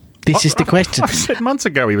back? This is the question. I said months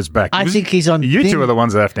ago he was back. I think he's on You thin- two are the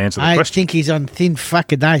ones that have to answer the I question. think he's on thin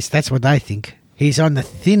fucking ice. That's what I think. He's on the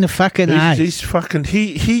thin fucking ice. He's fucking.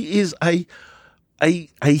 He is a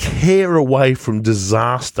hair away from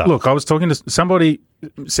disaster. Look, I was talking to somebody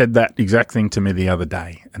said that exact thing to me the other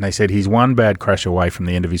day, and they said he's one bad crash away from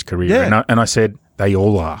the end of his career. Yeah. And I said they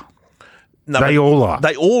all are. No, they all are.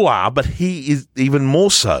 They all are, but he is even more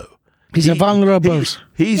so. He's a vulnerable.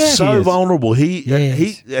 He's Yeah, so he is. vulnerable.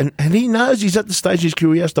 Yes. And he knows he's at the stage of his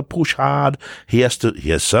career. He has to push hard. He has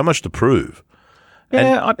so much to prove.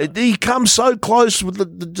 Yeah, And he comes so close with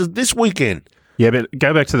this weekend. Yeah, but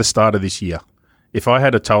go back to the start of this year. If I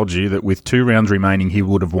had told you that with 2 rounds remaining he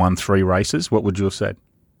would have won 3 races, what would you have said?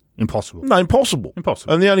 Impossible. No, impossible.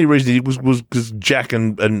 Impossible. And the only reason he was because Jack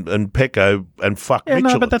and Pecco and fuck Yeah,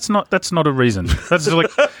 Mitchell. no, but that's not a reason. That's like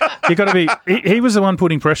you got to be. He was the one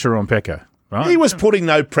putting pressure on Pecco, right? He was putting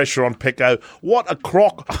no pressure on Pecco. What a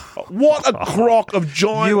crock! What a crock of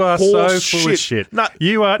giant You are so horse full of shit. No,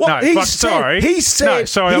 You are what no. he Fuck, said- sorry. He said. No,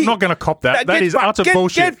 sorry. I'm not going to cop that. No, That get is fucked. utter Get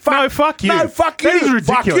bullshit. fucked. No, fuck you. No, fuck That you. is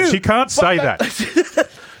ridiculous. Fuck You can't say that.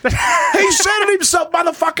 He said it himself,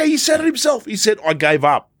 motherfucker. He said it himself. He said, "I gave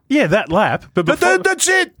up." Yeah, that lap. But But before, that's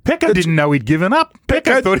it. Pecco didn't know he'd given up. Pecco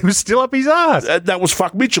Pecco- thought he was still up his ass. That was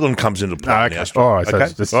fuck Mitchell and comes into play. Okay. Now, All right, so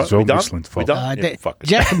this is all we done? Whistland's fault. We done? Yeah, The- fuck it.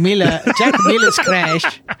 Jack Miller's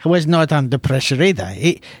crash was not under pressure either.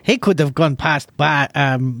 He could have gone past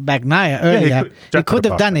Bagnaia earlier. could- He Jack could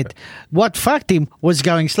have done it. What fucked him was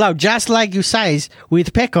going slow. Just like you say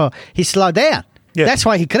with Pecco, he slowed down. Yeah. That's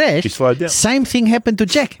why he crashed. He slowed down. Same thing happened to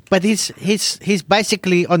Jack, but he's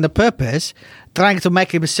basically on the purpose trying to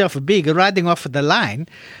make himself big, riding off the line,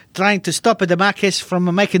 trying to stop the Marquez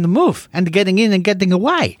from making the move and getting in and getting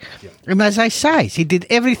away. Yeah. And as I say, he did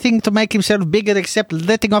everything to make himself bigger except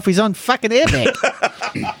letting off his own fucking airbag.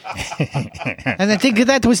 And I think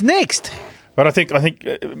that was next. But I think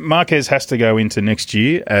Marquez has to go into next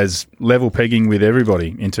year as level pegging with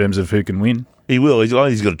everybody in terms of who can win. He will. He's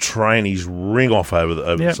got to train his ring off over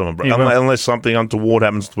the summer break. Unless something untoward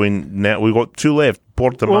happens between now. We've got 2 left,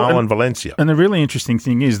 Portimao and Valencia. And the really interesting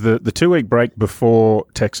thing is the 2-week break before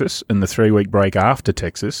Texas and the 3-week break after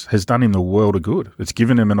Texas has done him the world of good. It's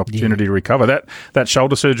given him an opportunity to recover. That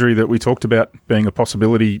shoulder surgery that we talked about being a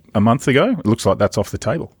possibility a month ago, it looks like that's off the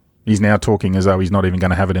table. He's now talking as though he's not even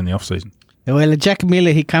going to have it in the off-season. Well, Jack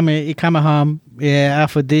Miller, he come home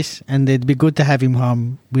after this, and it'd be good to have him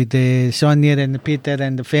home with Sonia and Peter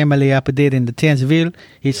and the family up there in the Townsville.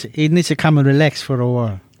 He needs to come and relax for a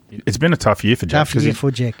while. It's been a tough year for Jack.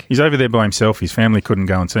 Jack. He's over there by himself. His family couldn't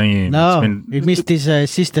go and see him. No, he missed his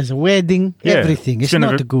sister's wedding, everything. It's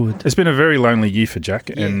not good. It's been a very lonely year for Jack.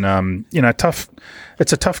 Yeah. And, tough.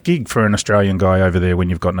 It's a tough gig for an Australian guy over there when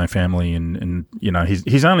you've got no family. And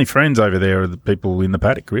his only friends over there are the people in the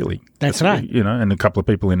paddock, really. That's right. And a couple of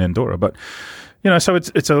people in Andorra. But, so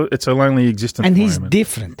it's a lonely existence. And he's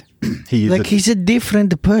different. He's a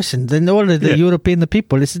different person than all of the European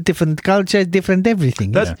people. It's a different culture, different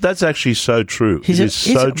everything. That's actually so true. He's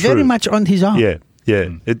so true. Very much on his own. Yeah.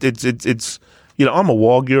 It's I'm a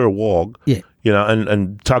wog, you're a wog. Yeah.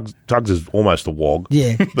 And Tugs is almost a wog.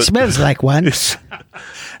 Yeah, but smells like one.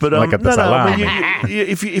 But like at the Salam.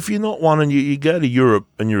 If you're not one and you go to Europe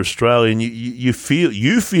and you're Australian, you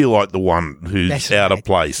feel like the one who's out of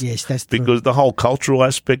place. Yes, that's true. Because the whole cultural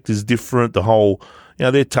aspect is different. The whole,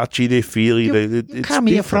 they're touchy, they're feely. You come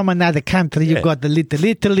here from another country. You got the little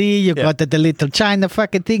Italy. You got the little China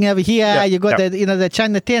fucking thing over here. Yeah. You got the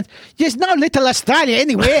China tent. There's no little Australia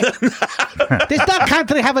anywhere. There's no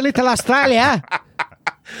country have a little Australia.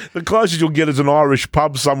 The closest you'll get is an Irish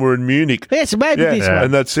pub somewhere in Munich. Yes, maybe this one.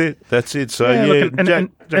 And that's it. So, Jack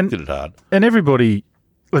did it hard. And everybody,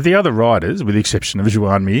 the other riders, with the exception of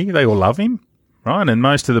Joan Mir, they all love him, right? And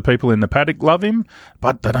most of the people in the paddock love him,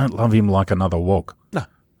 but they don't love him like another wog.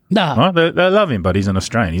 No. Right? They love him, but he's an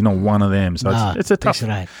Australian. He's not one of them. So it's a tough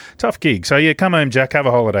gig. So, come home, Jack, have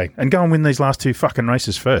a holiday, and go and win these last 2 fucking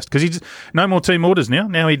races first. Because he's no more team orders now.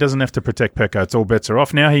 Now he doesn't have to protect Pecco. It's all bets are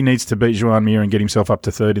off. Now he needs to beat Joan Mir and get himself up to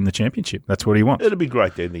 3rd in the championship. That's what he wants. It'll be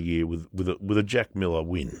great to end the year with a Jack Miller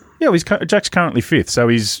win. Yeah, well, Jack's currently 5th. So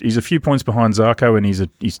he's a few points behind Zarco, and he's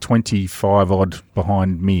 25-odd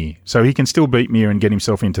behind Mir. So he can still beat Mir and get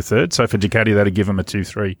himself into 3rd. So for Ducati, that'd give him a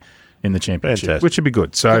 2-3. In the championship, Fantastic. Which would be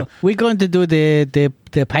good. So we're going to do the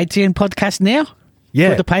Patreon podcast now? Yeah.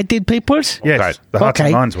 For the Patreon peoples? Yes, the Hearts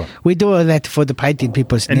and Minds one. We do that for the Patreon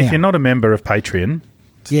peoples and now. If you're not a member of Patreon,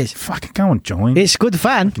 fucking go and join. It's good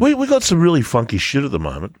fun. We got some really funky shit at the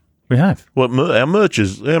moment. We have. Well, our merch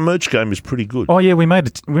game is pretty good. Oh yeah, we made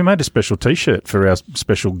a special T-shirt for our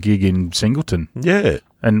special gig in Singleton. Yeah,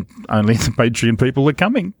 and only the Patreon people are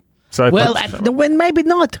coming. So when maybe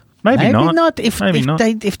not. Maybe not.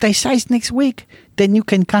 If they say next week, then you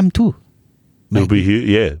can come too. It'll be huge.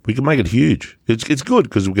 Yeah, we can make it huge. It's good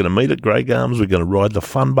because we're going to meet at Grey Gums. We're going to ride the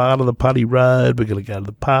fun bar to the Putty Road. We're going to go to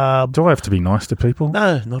the pub. Do I have to be nice to people?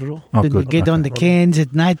 No, not at all. Oh, good. Get on the cans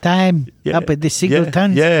at night time up at the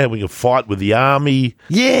Singletons. Yeah, we can fight with the army.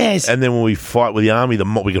 Yes. And then when we fight with the army,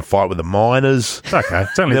 we can fight with the miners. It's okay.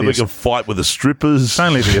 It's only then we can fight with the strippers. It's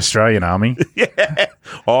only the Australian army. Yeah.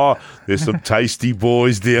 Oh, there's some tasty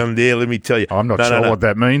boys down there, let me tell you. I'm not sure what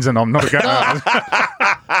that means, and I'm not going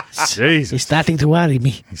to. Jesus. He's starting to worry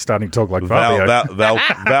me. He's starting to talk like Fabio.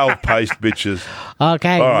 Valve paste bitches.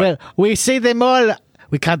 Okay, well, we see them all.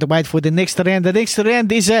 We can't wait for the next round. The next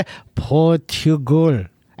round is Portugal.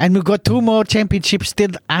 And we've got 2 more championships still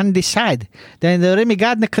undecided. Then Remy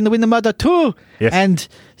Gardner can win the Moto 2. Yes. And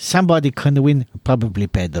somebody can win, probably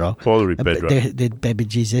Pedro. Probably Pedro. The baby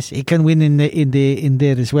Jesus. He can win in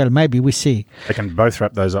there as well. Maybe we see. They can both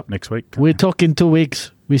wrap those up next week. We're talking 2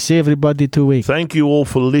 weeks. We see everybody 2 weeks. Thank you all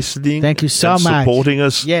for listening. Thank you so much. Supporting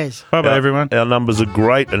us. Yes. Bye-bye, everyone. Our numbers are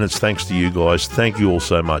great, and it's thanks to you guys. Thank you all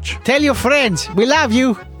so much. Tell your friends. We love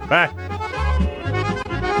you. Bye.